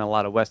Afro-Peruvian and a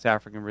lot of West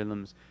African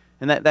rhythms.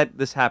 And that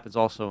this happens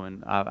also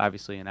in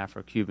obviously in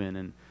Afro-Cuban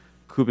and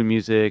Cuban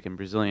music and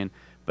Brazilian,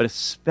 but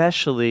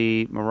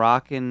especially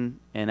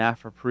Moroccan and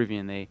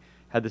Afro-Peruvian. They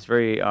had this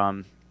very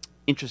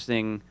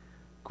interesting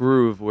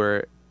groove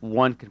where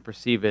one can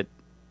perceive it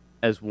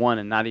as one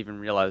and not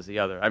even realize the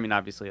other. I mean,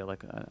 obviously,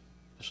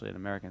 especially an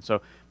American.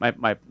 So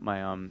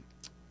I'm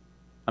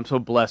so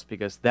blessed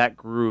because that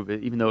groove,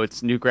 even though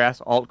it's new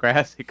grass, alt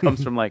grass, it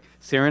comes from like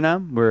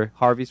Suriname, where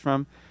Harvey's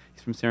from.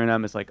 He's from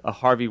Suriname. It's like a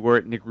Harvey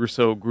Wirt, Nick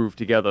Russo groove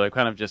together. I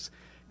kind of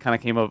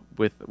came up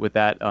with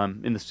that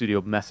in the studio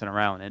messing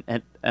around.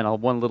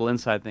 And one little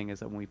inside thing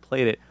is that when we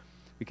played it,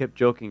 we kept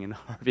joking, and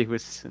Harvey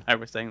and I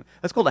were saying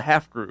that's called a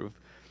half groove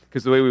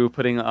because the way we were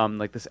putting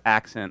like this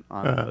accent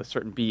on a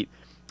certain beat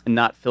and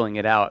not filling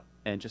it out,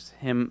 and just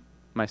him,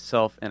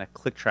 myself, and a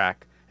click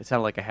track, it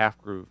sounded like a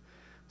half groove.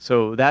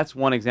 So that's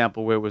one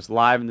example where it was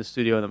live in the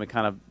studio, and then we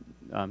kind of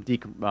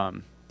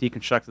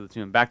deconstructed the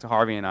tune. Back to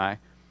Harvey and I,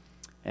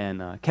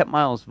 and kept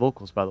Miles'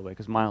 vocals, by the way,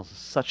 because Miles is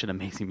such an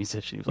amazing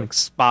musician. He was like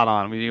spot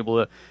on. We were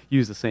able to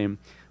use the same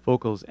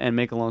vocals. And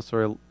make a long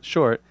story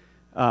short,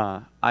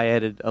 I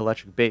added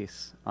electric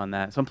bass on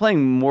that. So I'm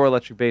playing more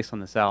electric bass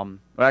on this album.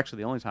 Well, actually,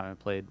 the only time I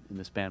played in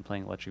this band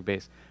playing electric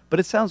bass. But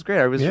it sounds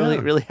great. I was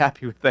really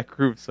happy with that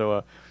groove.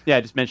 So yeah,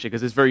 I just mentioned it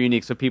because it's very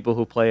unique. So people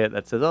who play it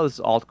that says, oh, this is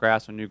alt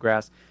grass or new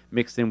grass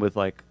mixed in with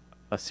like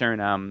a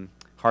Suriname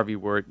Harvey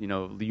Wirt,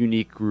 the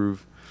unique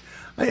groove.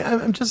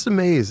 I'm just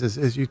amazed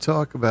as you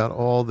talk about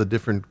all the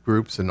different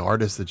groups and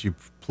artists that you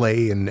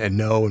play and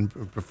know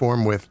and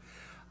perform with.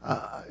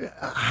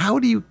 How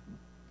do you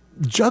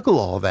juggle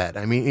all that?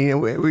 I mean,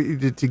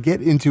 to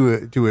get into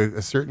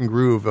a certain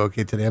groove.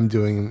 Okay, today I'm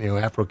doing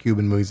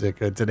Afro-Cuban music.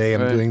 Today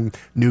I'm doing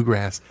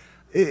newgrass.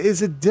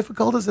 Is it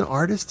difficult as an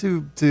artist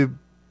to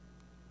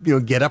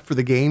get up for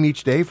the game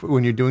each day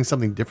when you're doing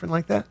something different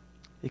like that?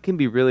 It can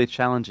be really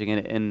challenging,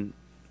 and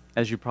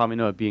as you probably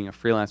know, being a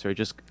freelancer,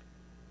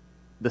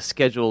 the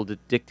schedule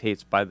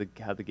dictates by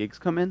how the gigs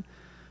come in.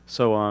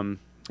 So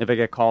if I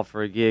get called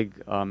for a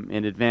gig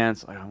in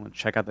advance, I want to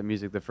check out the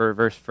music. The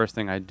first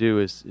thing I do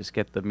is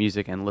get the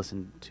music and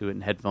listen to it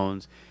in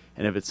headphones.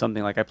 And if it's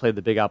something like I played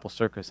the Big Apple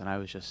Circus and I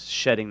was just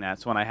shedding that.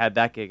 So when I had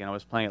that gig and I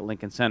was playing at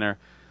Lincoln Center,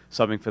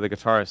 subbing for the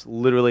guitarist,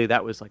 literally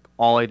that was like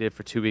all I did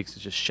for 2 weeks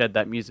is just shed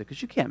that music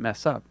because you can't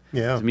mess up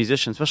as a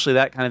musician, especially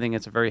that kind of thing.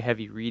 It's a very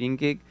heavy reading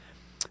gig.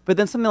 But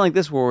then something like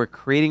this where we're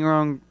creating our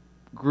own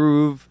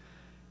groove,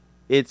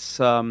 it's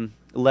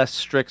less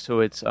strict, so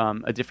it's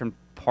a different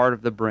part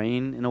of the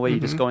brain in a way. You're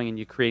just going and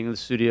you're creating the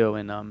studio,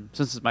 and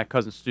since it's my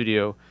cousin's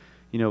studio,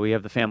 we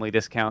have the family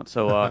discount,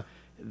 so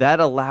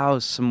that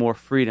allows some more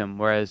freedom.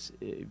 Whereas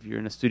if you're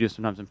in a studio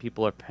sometimes and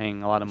people are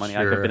paying a lot of money,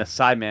 Sure. I've been a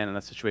sideman in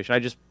that situation. I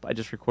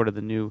just recorded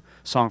the new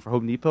song for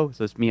Home Depot,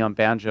 so it's me on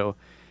banjo,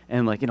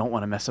 and you don't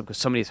want to mess up because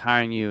somebody's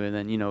hiring you, and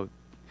then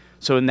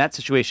so in that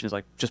situation it's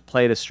like just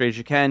play it as straight as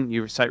you can.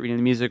 You recite reading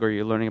the music or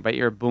you're learning it by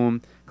ear,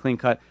 boom, clean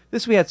cut.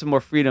 This we had some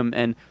more freedom,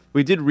 and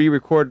we did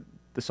re-record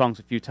the songs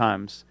a few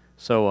times.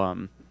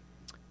 So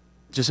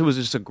it was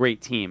just a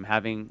great team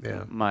having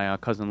my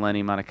cousin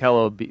Lenny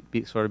Monticello be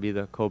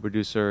the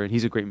co-producer, and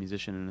he's a great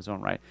musician in his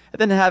own right. And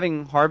then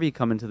having Harvey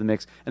come into the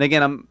mix, and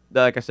again, I'm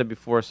like I said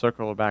before,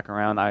 circle back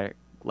around. I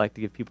like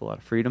to give people a lot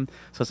of freedom,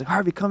 so it's like,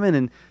 Harvey, come in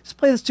and just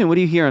play this tune. What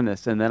do you hear in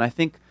this? And then I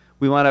think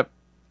we wound up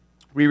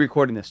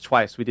re-recording this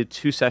twice. We did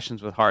 2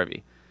 sessions with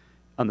Harvey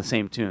on the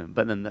same tune,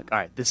 but then all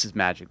right, this is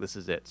magic. This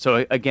is it.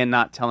 So again,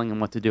 not telling him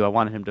what to do. I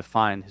wanted him to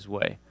find his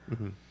way.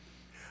 Mm-hmm.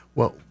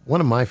 Well,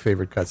 one of my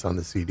favorite cuts on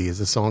the CD is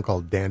a song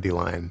called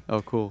Dandelion.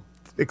 Oh, cool.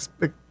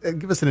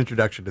 Give us an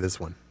introduction to this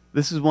one.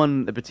 This is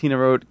one that Bettina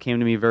wrote, came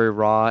to me very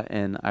raw,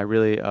 and I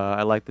really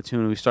I liked the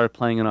tune. We started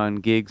playing it on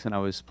gigs, and I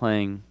was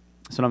playing,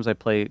 sometimes I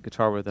play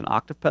guitar with an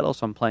octave pedal,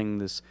 so I'm playing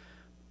this,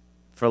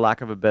 for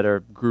lack of a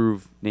better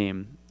groove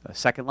name, a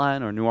second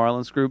line or New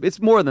Orleans groove. It's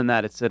more than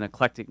that. It's an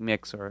eclectic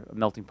mix or a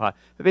melting pot.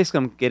 But basically,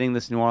 I'm getting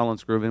this New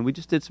Orleans groove, and we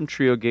just did some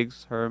trio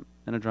gigs, her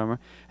and a drummer.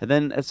 And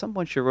then at some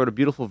point, she wrote a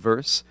beautiful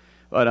verse.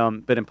 But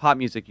in pop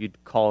music, you'd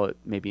call it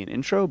maybe an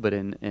intro, but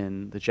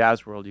in the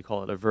jazz world, you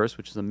call it a verse,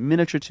 which is a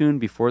miniature tune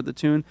before the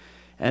tune.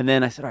 And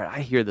then I said, all right,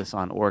 I hear this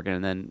on organ.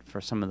 And then for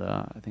some of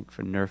I think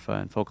for Nerfa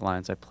and Folk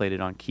Alliance, I played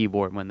it on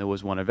keyboard when there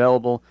was one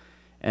available.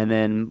 And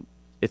then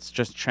it's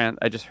just,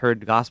 I just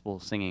heard gospel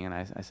singing, and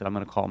I said, I'm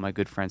going to call my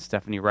good friend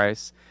Stephanie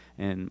Rice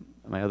and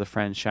my other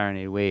friend Sharon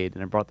A. Wade,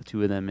 and I brought the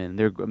 2 of them in.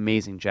 They're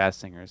amazing jazz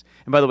singers.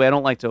 And by the way, I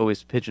don't like to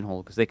always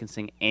pigeonhole because they can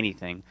sing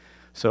anything.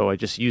 So I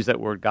just use that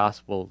word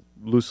gospel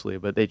loosely,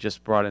 but they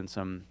just brought in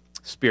some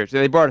spirit.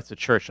 They brought us to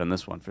church on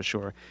this one for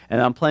sure.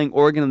 And I'm playing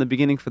organ in the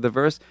beginning for the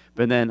verse,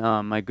 but then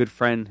my good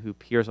friend who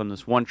appears on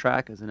this one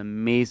track is an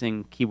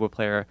amazing keyboard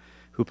player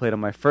who played on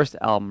my first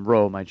album,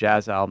 Row, my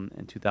jazz album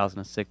in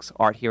 2006,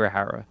 Art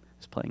Hirahara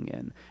is playing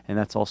in. And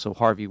that's also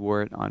Harvey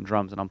Ward on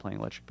drums, and I'm playing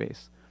electric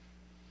bass.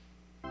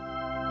 In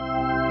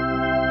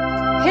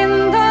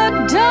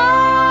the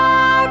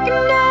darkness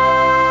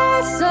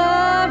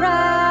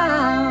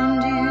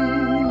around you,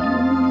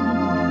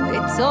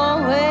 it's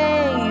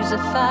always a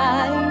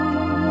fight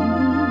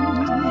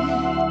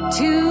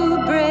to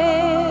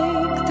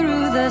break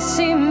through the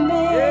cement.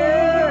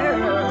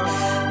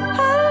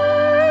 And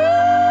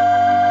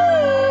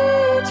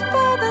reach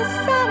for the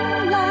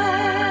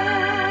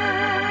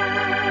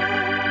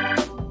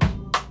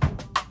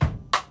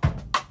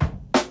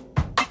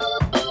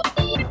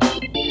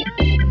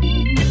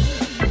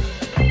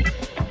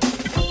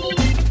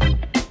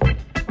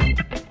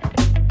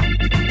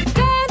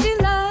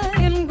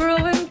Dandelion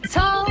growing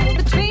tall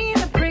between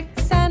the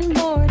bricks and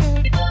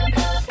mortar.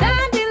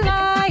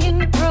 Dandelion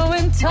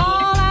growing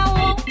tall, I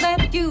won't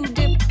let you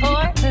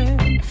deport her.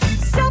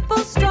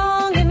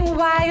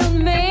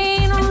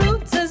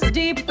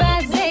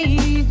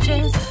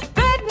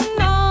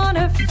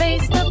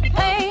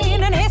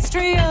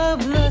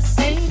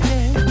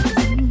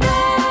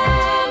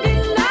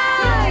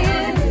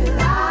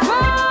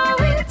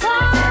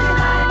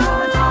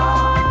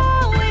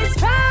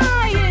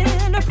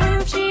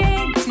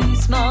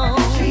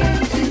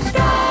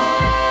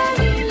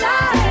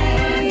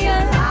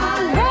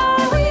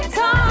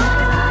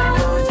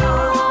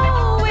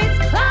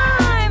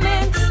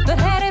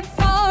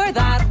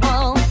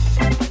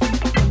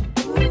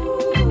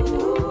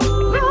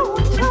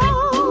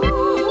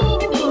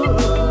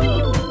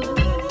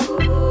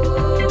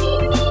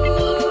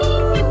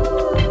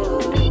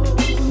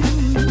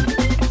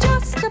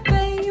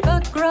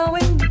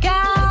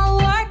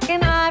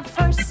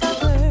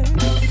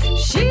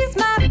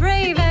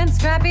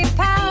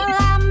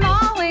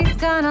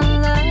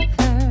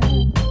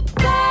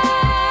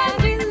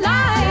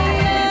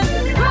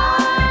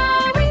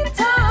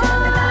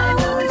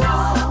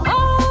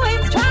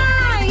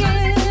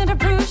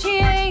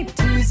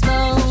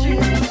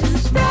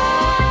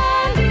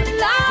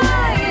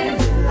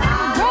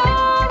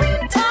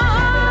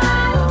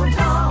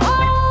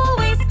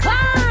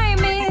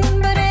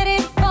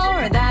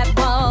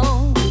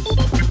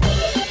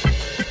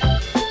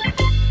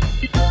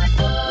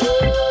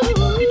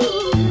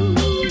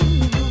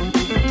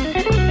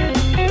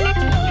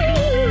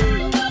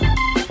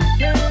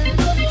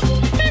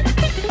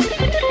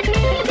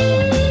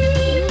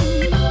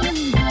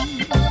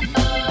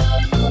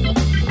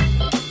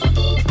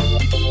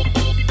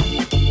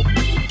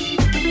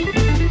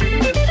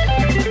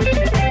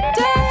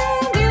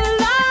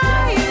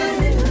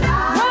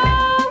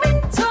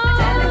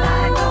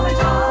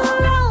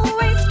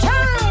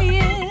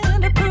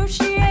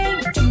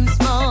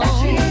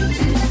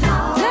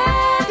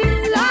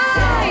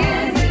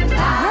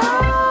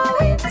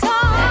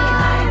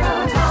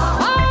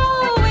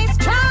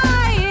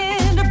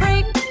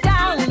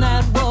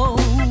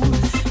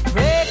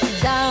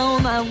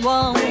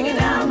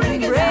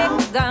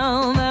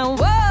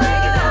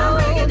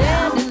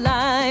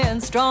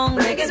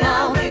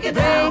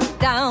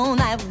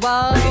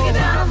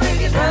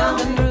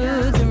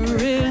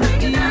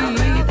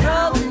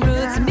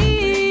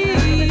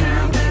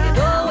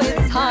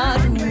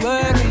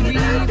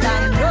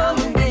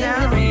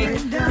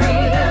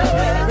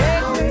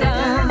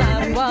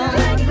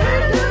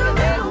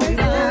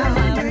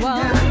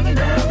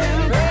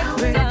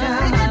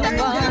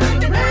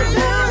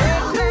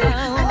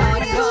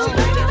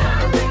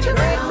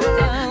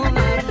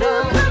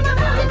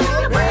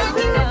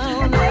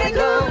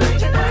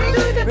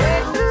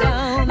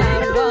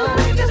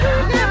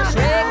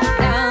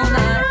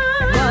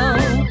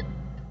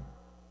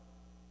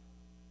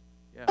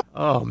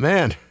 Oh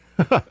man,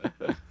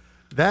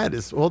 that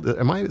is. Well,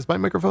 is my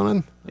microphone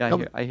on?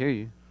 Yeah, I hear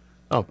you.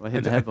 Oh, I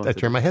hit the headphones. I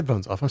turned my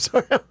headphones off. I'm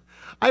sorry.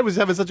 I was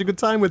having such a good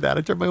time with that.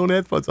 I turned my own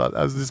headphones off.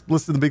 I was just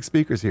listening to the big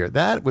speakers here.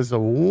 That was a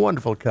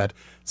wonderful cut.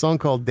 Song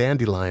called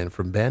Dandelion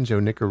from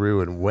Banjo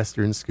Nickaru and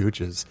Western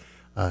Scooches.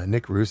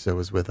 Nick Russo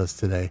is with us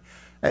today.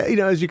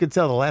 As you can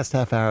tell, the last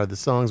half hour of the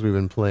songs we've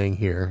been playing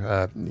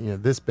here,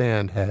 this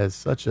band has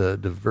such a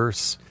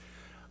diverse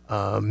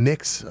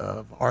mix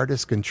of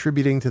artists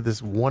contributing to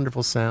this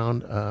wonderful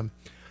sound.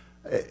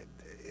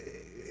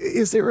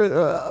 Is there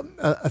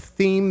a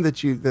theme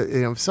that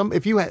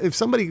if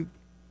somebody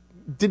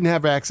didn't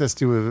have access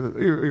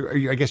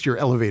to I guess your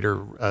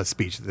elevator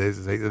speech,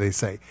 they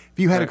say, if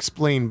you had to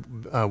explain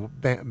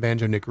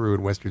Banjo Nickaru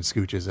and Western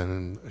Scooches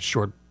in a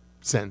short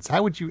sentence,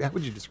 how would you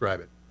describe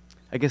it?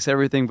 I guess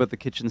everything but the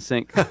kitchen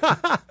sink.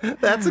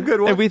 That's a good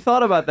one. And we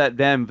thought about that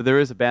band, but there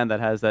is a band that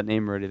has that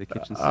name already, the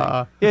kitchen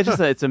sink.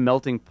 It's a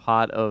melting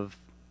pot of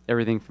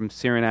everything from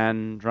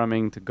Sirinan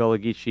drumming to Gullah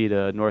Geechee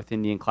to North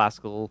Indian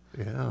classical,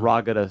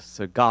 raga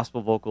to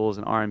gospel vocals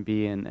and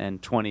R&B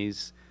and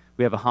 20s.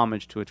 We have a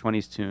homage to a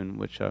 20s tune,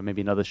 which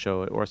maybe another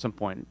show or at some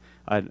point.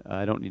 I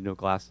don't need no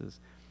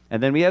glasses.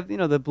 And then we have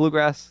the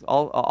bluegrass,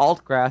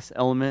 alt-grass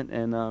element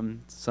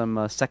and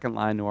some second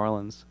line New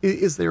Orleans.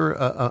 Is there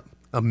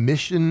a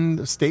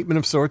mission statement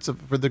of sorts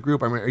for the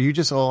group? I mean, are you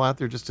just all out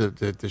there just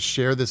to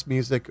share this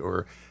music,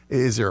 or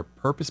is there a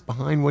purpose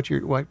behind what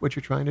you're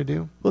trying to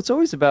do? Well, it's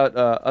always about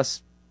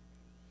us,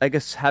 I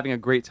guess, having a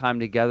great time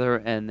together,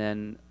 and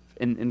then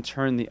in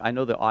turn, I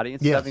know the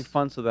audience is having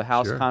fun. So the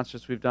house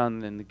concerts we've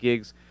done and the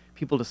gigs,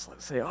 people just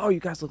say, "Oh, you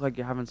guys look like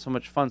you're having so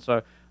much fun."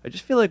 So I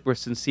just feel like we're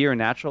sincere and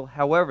natural.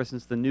 However,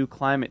 since the new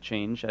climate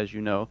change, as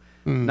you know,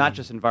 not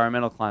just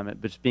environmental climate,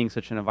 but just being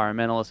such an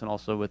environmentalist and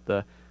also with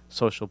the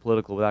social,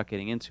 political, without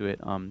getting into it,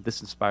 this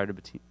inspired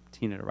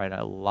Bettina to write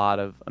a lot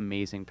of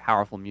amazing,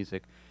 powerful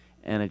music.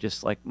 And I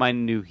just, like, my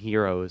new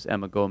hero is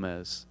Emma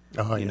Gomez,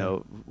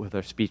 with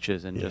her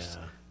speeches and just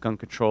gun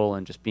control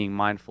and just being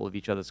mindful of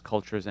each other's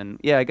cultures. And,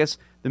 I guess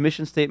the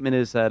mission statement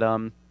is that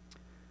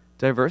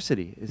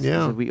diversity is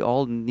that we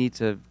all need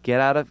to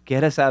get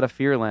us out of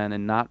Fearland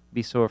and not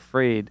be so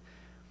afraid.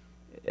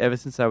 Ever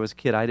since I was a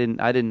kid, I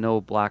didn't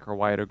know black or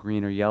white or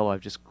green or yellow. I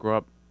just grew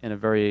up in a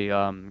very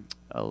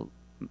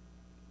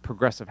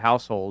progressive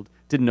household,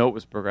 didn't know it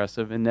was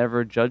progressive, and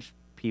never judged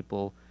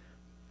people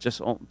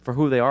just for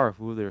who they are,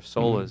 who their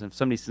soul is. And if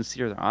somebody's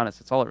sincere, they're honest,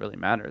 that's all that really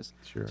matters.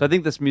 Sure. So I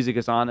think this music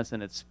is honest,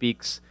 and it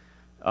speaks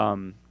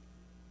to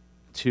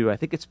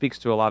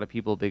a lot of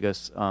people,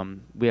 because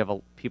we have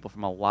people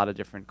from a lot of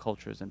different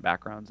cultures and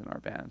backgrounds in our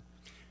band.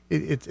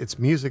 It's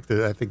music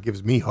that I think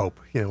gives me hope.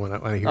 When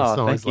I hear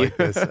songs like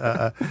this.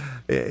 As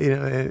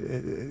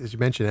you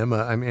mentioned,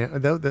 Emma, I mean,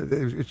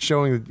 it's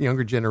showing the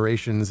younger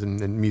generations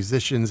and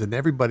musicians and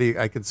everybody.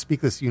 I could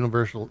speak this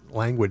universal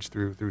language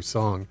through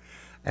song.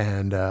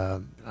 And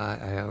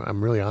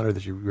I'm really honored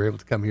that you were able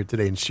to come here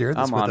today and share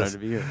this with us. I'm honored to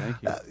be here.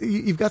 Thank you.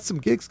 You've got some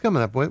gigs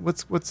coming up.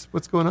 What's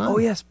going on? Oh,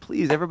 yes,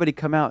 please. Everybody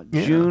come out.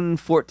 Yeah. June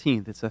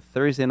 14th. It's a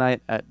Thursday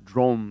night at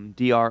Drom,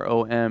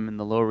 D-R-O-M, in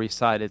the Lower East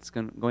Side. It's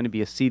going to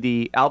be a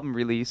CD album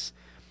release,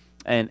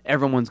 and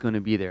everyone's going to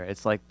be there.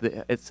 It's like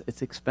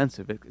it's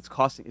expensive. It's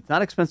costing. It's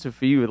not expensive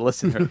for you, the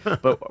listener,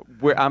 but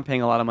I'm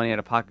paying a lot of money out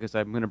of pocket because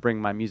I'm going to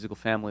bring my musical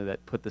family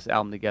that put this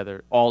album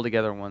all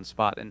together in one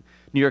spot. And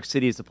New York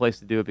City is the place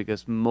to do it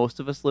because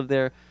most of us live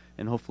there,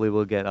 and hopefully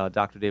we'll get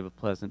Dr. David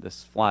Pleasant to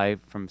fly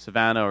from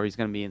Savannah, or he's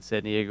going to be in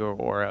San Diego,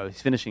 or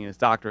he's finishing his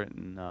doctorate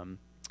in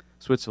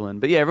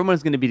Switzerland. But yeah,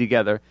 everyone's going to be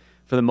together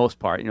for the most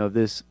part.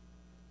 There's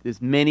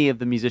many of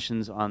the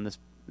musicians on this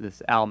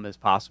album as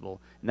possible,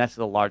 and that's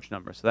a large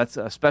number. So that's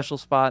a special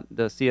spot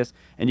to see us,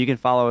 and you can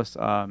follow us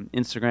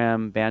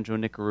Instagram, Banjo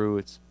Nickaru.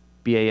 It's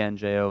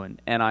BANJO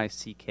and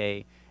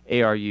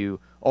NICKARU.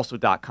 Also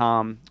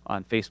 .com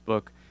on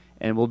Facebook,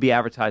 and we'll be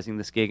advertising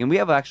this gig. And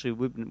we've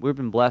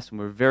been blessed, and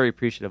we're very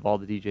appreciative of all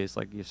the DJs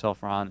like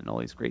yourself, Ron, and all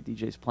these great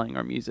DJs playing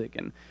our music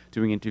and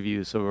doing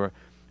interviews. So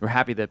we're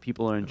happy that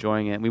people are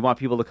enjoying it, and we want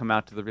people to come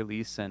out to the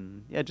release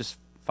and just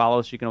follow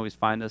us. You can always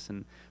find us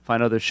and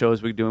find other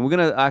shows we're doing. We're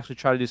going to actually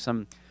try to do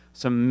some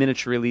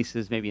miniature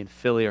releases maybe in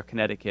Philly or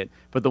Connecticut,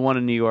 but the one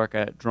in New York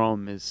at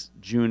Drom is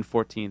June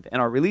 14th,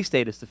 and our release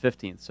date is the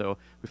 15th. So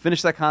we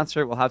finish that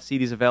concert, we'll have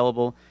CDs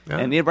available,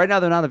 and right now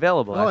they're not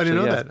available. I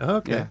didn't know that.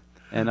 Okay. Yeah.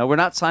 And we're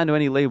not signed to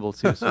any label,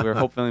 too, so we're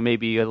hoping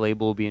maybe a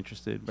label will be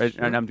interested. Right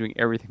now I'm doing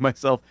everything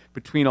myself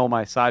between all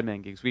my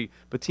sideman gigs.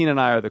 Bettina and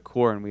I are the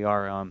core, and we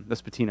are,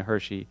 that's Bettina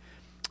Hershey,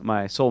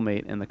 my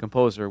soulmate and the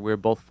composer. We're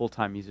both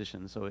full-time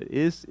musicians, so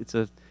it's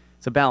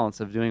a balance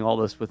of doing all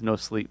this with no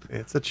sleep.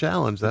 It's a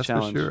challenge, that's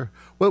for sure.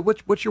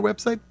 What's your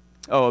website?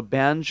 Oh,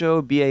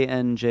 Banjo,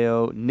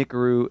 BANJO,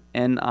 Nickaru,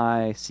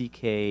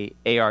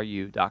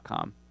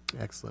 NICKARU.com.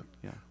 Excellent.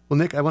 Yeah. Well,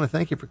 Nick, I want to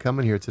thank you for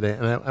coming here today,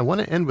 and I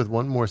want to end with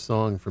one more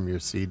song from your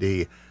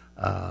CD.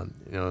 A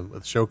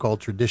show called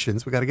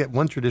Traditions. We got to get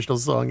one traditional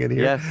song in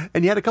here. Yes.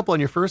 And you had a couple on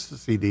your first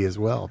CD as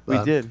well.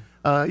 We did.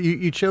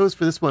 You chose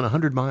for this one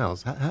 100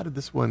 Miles. How did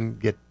this one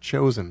get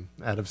chosen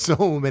out of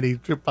so many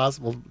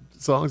possible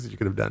songs that you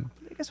could have done?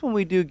 I guess when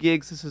we do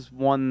gigs, this is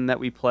one that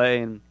we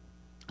play, and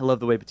I love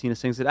the way Bettina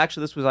sings it.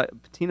 Actually, this was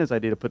Bettina's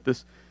idea to put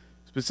this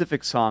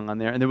specific song on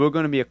there, and there were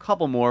going to be a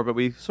couple more, but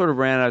we sort of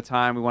ran out of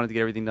time. We wanted to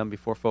get everything done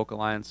before Folk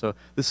Alliance, so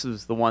this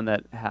is the one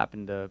that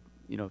happened to,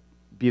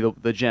 be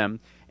the gem.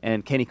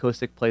 And Kenny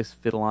Kostic plays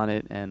fiddle on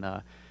it, and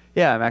I'm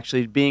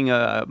actually being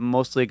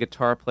mostly a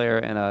guitar player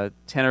and a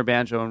tenor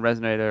banjo and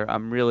resonator.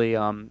 I'm really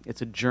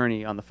it's a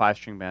journey on the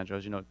 5-string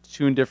banjos,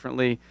 tuned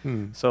differently.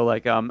 So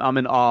I'm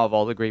in awe of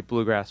all the great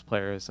bluegrass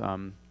players.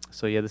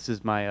 This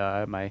is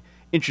my my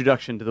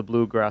introduction to the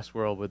bluegrass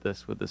world with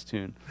this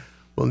tune.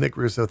 Well, Nick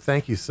Russo,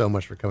 thank you so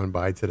much for coming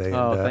by today.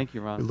 Oh, thank you,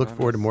 Ron. We look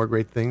forward to more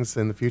great things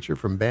in the future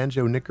from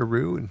Banjo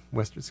Nickaru and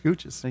Western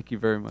Scooches. Thank you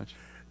very much.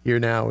 Here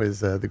now is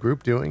the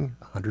group doing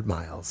 100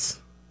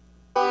 Miles.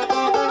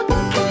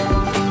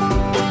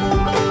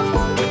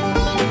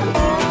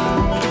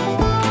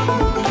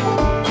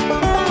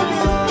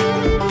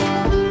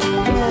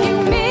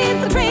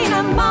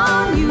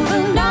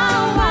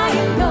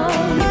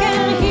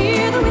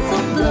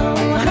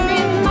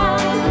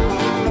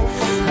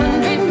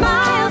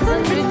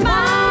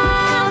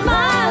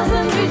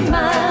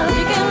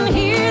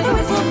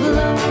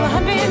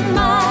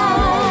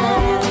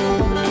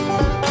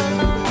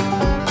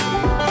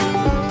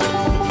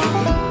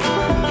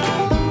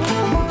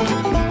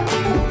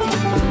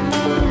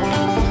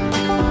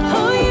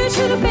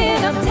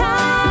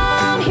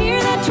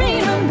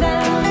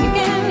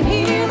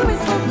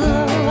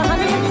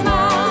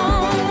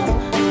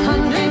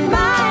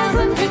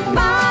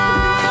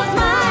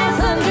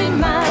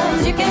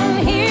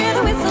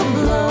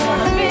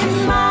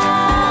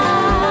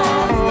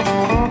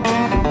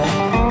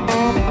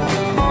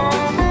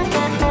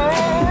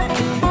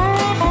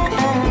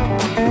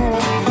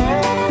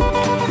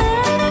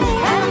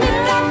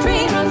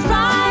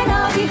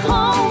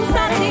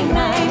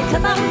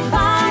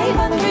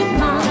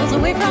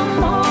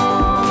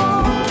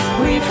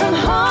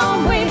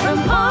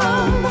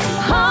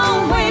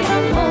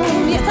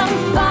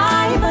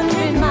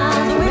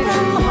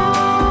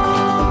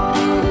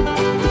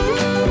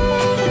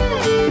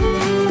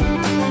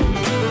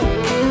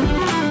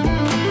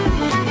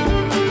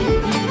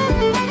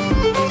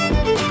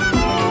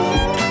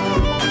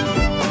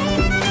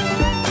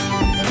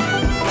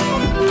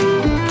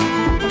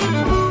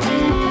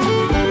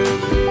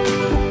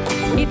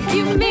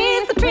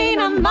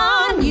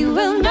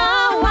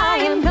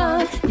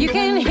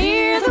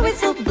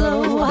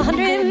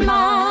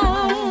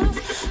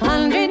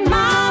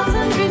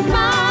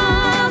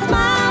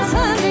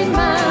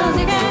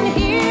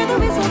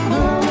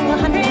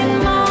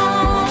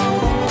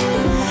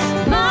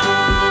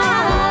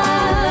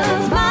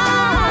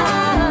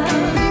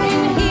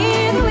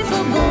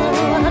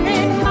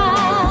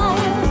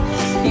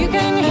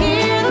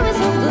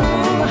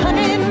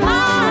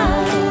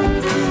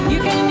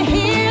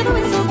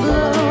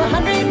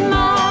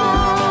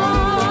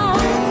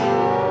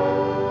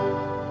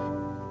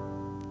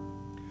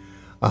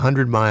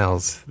 "100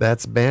 Miles."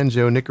 That's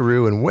Banjo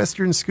Nickaru and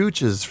Western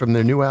Scooches from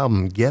their new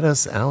album, Get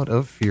Us Out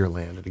of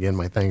Fearland. And again,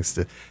 my thanks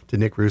to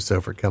Nick Russo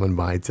for coming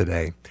by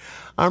today.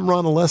 I'm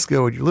Ron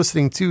Olesko, and you're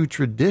listening to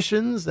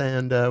Traditions,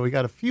 and we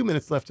got a few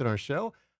minutes left in our show.